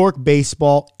 New York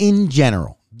baseball in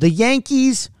general. The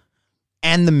Yankees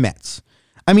and the Mets.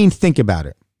 I mean, think about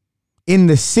it. In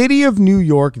the city of New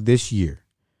York this year,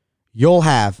 you'll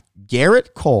have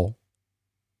Garrett Cole,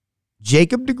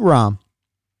 Jacob deGrom,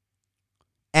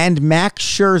 and Max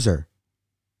Scherzer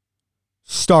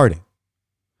starting.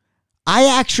 I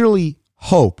actually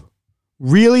hope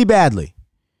really badly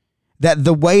that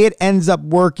the way it ends up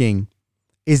working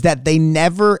is that they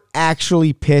never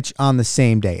actually pitch on the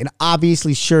same day. And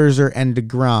obviously Scherzer and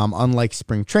deGrom, unlike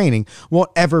spring training, won't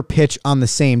ever pitch on the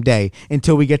same day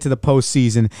until we get to the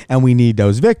postseason and we need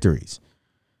those victories.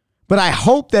 But I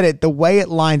hope that the way it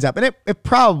lines up, and it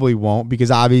probably won't, because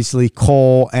obviously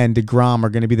Cole and deGrom are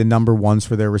going to be the number ones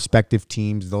for their respective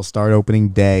teams. They'll start opening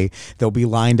day. They'll be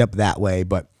lined up that way.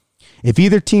 But if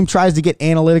either team tries to get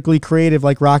analytically creative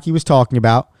like Rocky was talking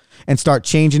about, and start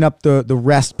changing up the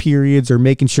rest periods or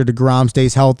making sure DeGrom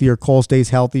stays healthy or Cole stays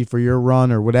healthy for your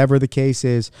run or whatever the case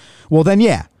is, well, then,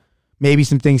 yeah, maybe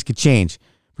some things could change.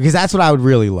 Because that's what I would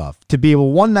really love, to be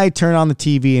able one night turn on the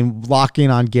TV and lock in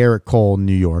on Garrett Cole in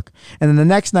New York, and then the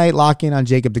next night lock in on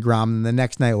Jacob deGrom, and the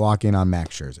next night lock in on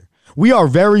Max Scherzer. We are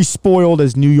very spoiled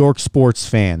as New York sports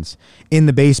fans in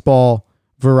the baseball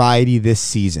variety this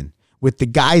season with the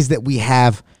guys that we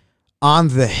have on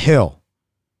the hill.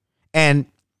 And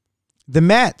the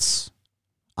Mets,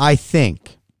 I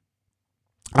think,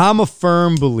 I'm a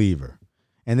firm believer,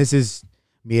 and this is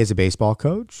me as a baseball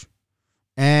coach,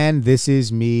 and this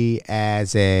is me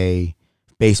as a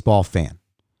baseball fan.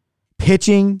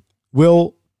 Pitching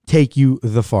will take you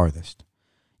the farthest.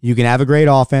 You can have a great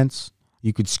offense.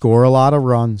 You could score a lot of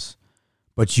runs,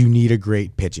 but you need a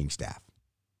great pitching staff.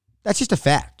 That's just a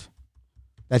fact.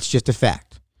 That's just a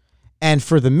fact. And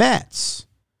for the Mets,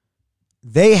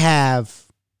 they have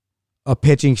a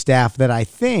pitching staff that I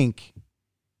think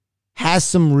has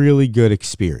some really good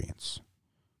experience.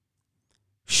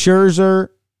 Scherzer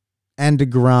and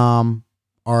DeGrom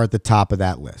are at the top of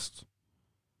that list.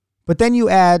 But then you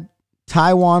add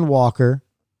Taijuan Walker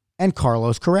and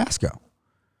Carlos Carrasco.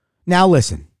 Now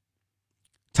listen,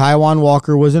 Taijuan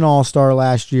Walker was an all-star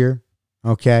last year.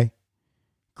 Okay,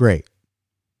 great.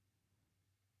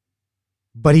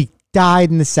 But he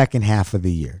died in the second half of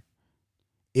the year.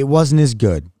 It wasn't as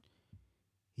good.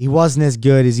 He wasn't as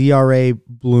good. His ERA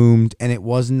bloomed, and it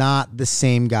was not the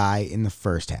same guy in the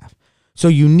first half. So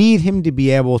you need him to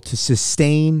be able to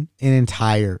sustain an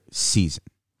entire season.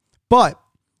 But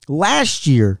last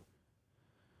year,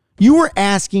 you were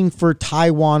asking for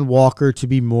Taijuan Walker to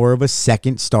be more of a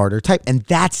second starter type, and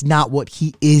that's not what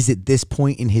he is at this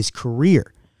point in his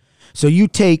career. So you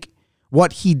take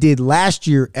what he did last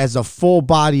year as a full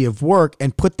body of work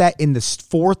and put that in the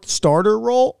fourth starter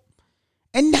role,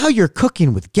 and now you're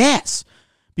cooking with gas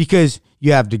because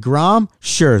you have DeGrom,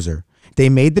 Scherzer. They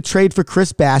made the trade for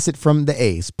Chris Bassett from the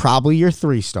A's, probably your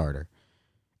 3-starter.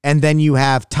 And then you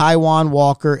have Taijuan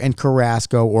Walker and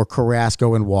Carrasco, or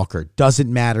Carrasco and Walker.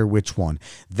 Doesn't matter which one.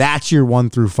 That's your 1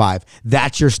 through 5.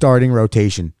 That's your starting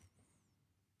rotation.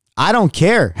 I don't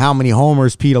care how many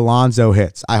homers Pete Alonso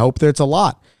hits. I hope that it's a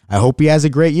lot. I hope he has a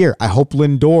great year. I hope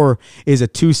Lindor is a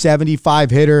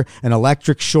 275 hitter, an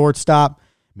electric shortstop.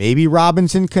 Maybe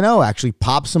Robinson Cano actually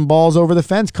pops some balls over the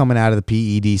fence coming out of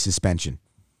the PED suspension.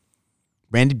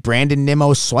 Brandon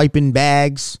Nimmo swiping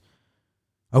bags.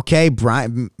 Okay,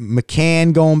 Brian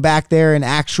McCann going back there and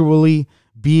actually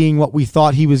being what we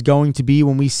thought he was going to be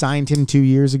when we signed him 2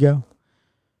 years ago.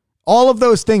 All of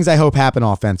those things I hope happen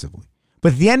offensively.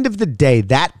 But at the end of the day,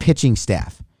 that pitching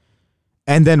staff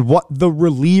and then what the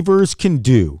relievers can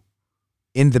do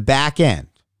in the back end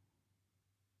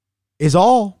is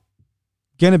all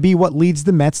going to be what leads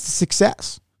the Mets to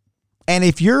success. And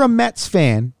if you're a Mets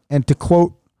fan, and to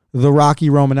quote the Rocky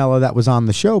Romanella that was on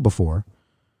the show before,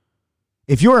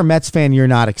 if you're a Mets fan, you're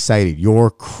not excited. You're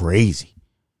crazy.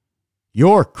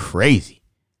 You're crazy.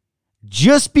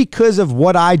 Just because of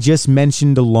what I just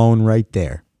mentioned alone right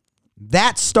there.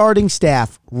 That starting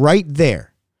staff right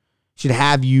there should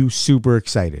have you super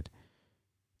excited.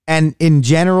 And in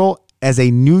general, as a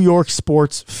New York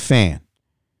sports fan,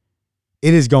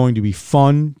 it is going to be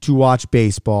fun to watch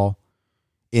baseball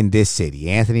in this city.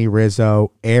 Anthony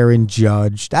Rizzo, Aaron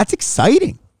Judge. That's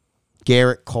exciting.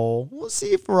 Garrett Cole. We'll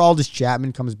see if Aroldis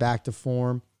Chapman comes back to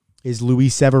form. Is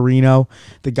Luis Severino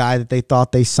the guy that they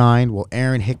thought they signed? Will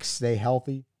Aaron Hicks stay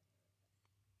healthy?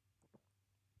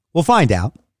 We'll find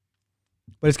out.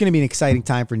 But it's going to be an exciting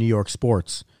time for New York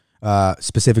sports,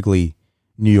 specifically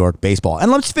New York baseball.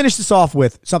 And let's finish this off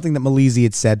with something that Malizzi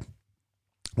had said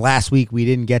last week. We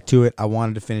didn't get to it. I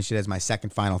wanted to finish it as my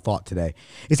second final thought today.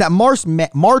 Is that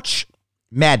March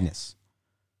Madness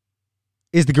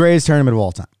is the greatest tournament of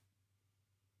all time.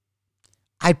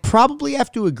 I'd probably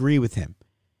have to agree with him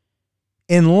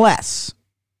unless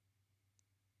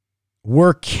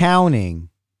we're counting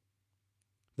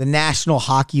the National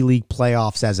Hockey League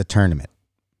playoffs as a tournament.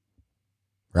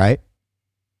 Right?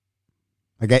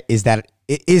 Okay,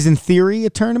 it is in theory a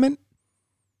tournament,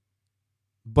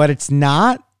 but it's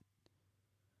not.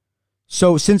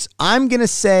 So since I'm going to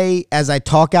say, as I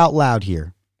talk out loud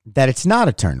here, that it's not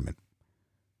a tournament,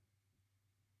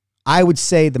 I would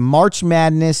say the March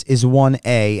Madness is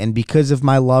 1A, and because of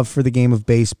my love for the game of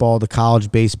baseball, the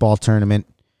college baseball tournament,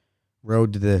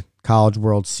 road to the College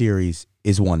World Series,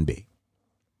 is 1B.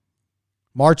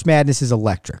 March Madness is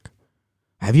electric.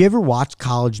 Have you ever watched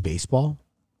college baseball?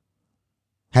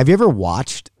 Have you ever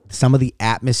watched some of the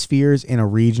atmospheres in a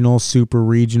regional, super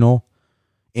regional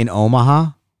in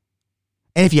Omaha?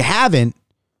 And if you haven't,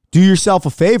 do yourself a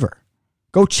favor.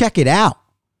 Go check it out.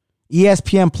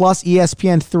 ESPN Plus,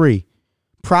 ESPN3.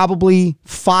 Probably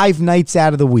 5 nights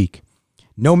out of the week.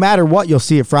 No matter what, you'll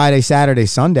see it Friday, Saturday,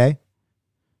 Sunday.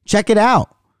 Check it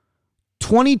out.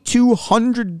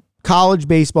 2,200 college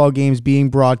baseball games being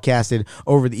broadcasted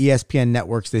over the ESPN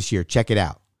networks this year. Check it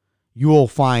out. You will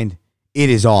find it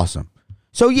is awesome.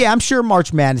 So, yeah, I'm sure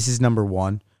March Madness is number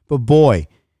one. But, boy,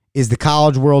 is the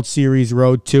College World Series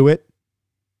road to it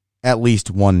at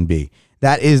least 1B.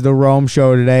 That is the Rome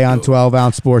Show today on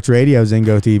 12-Ounce Sports Radio,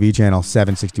 Zingo TV channel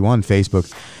 761,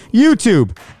 Facebook,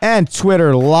 YouTube, and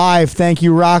Twitter live. Thank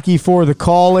you, Rocky, for the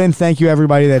call-in. Thank you,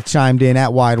 everybody that chimed in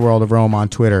at Wide World of Rome on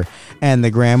Twitter and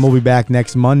the Gram. We'll be back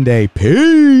next Monday.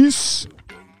 Peace.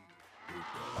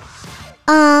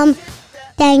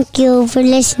 Thank you for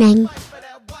listening.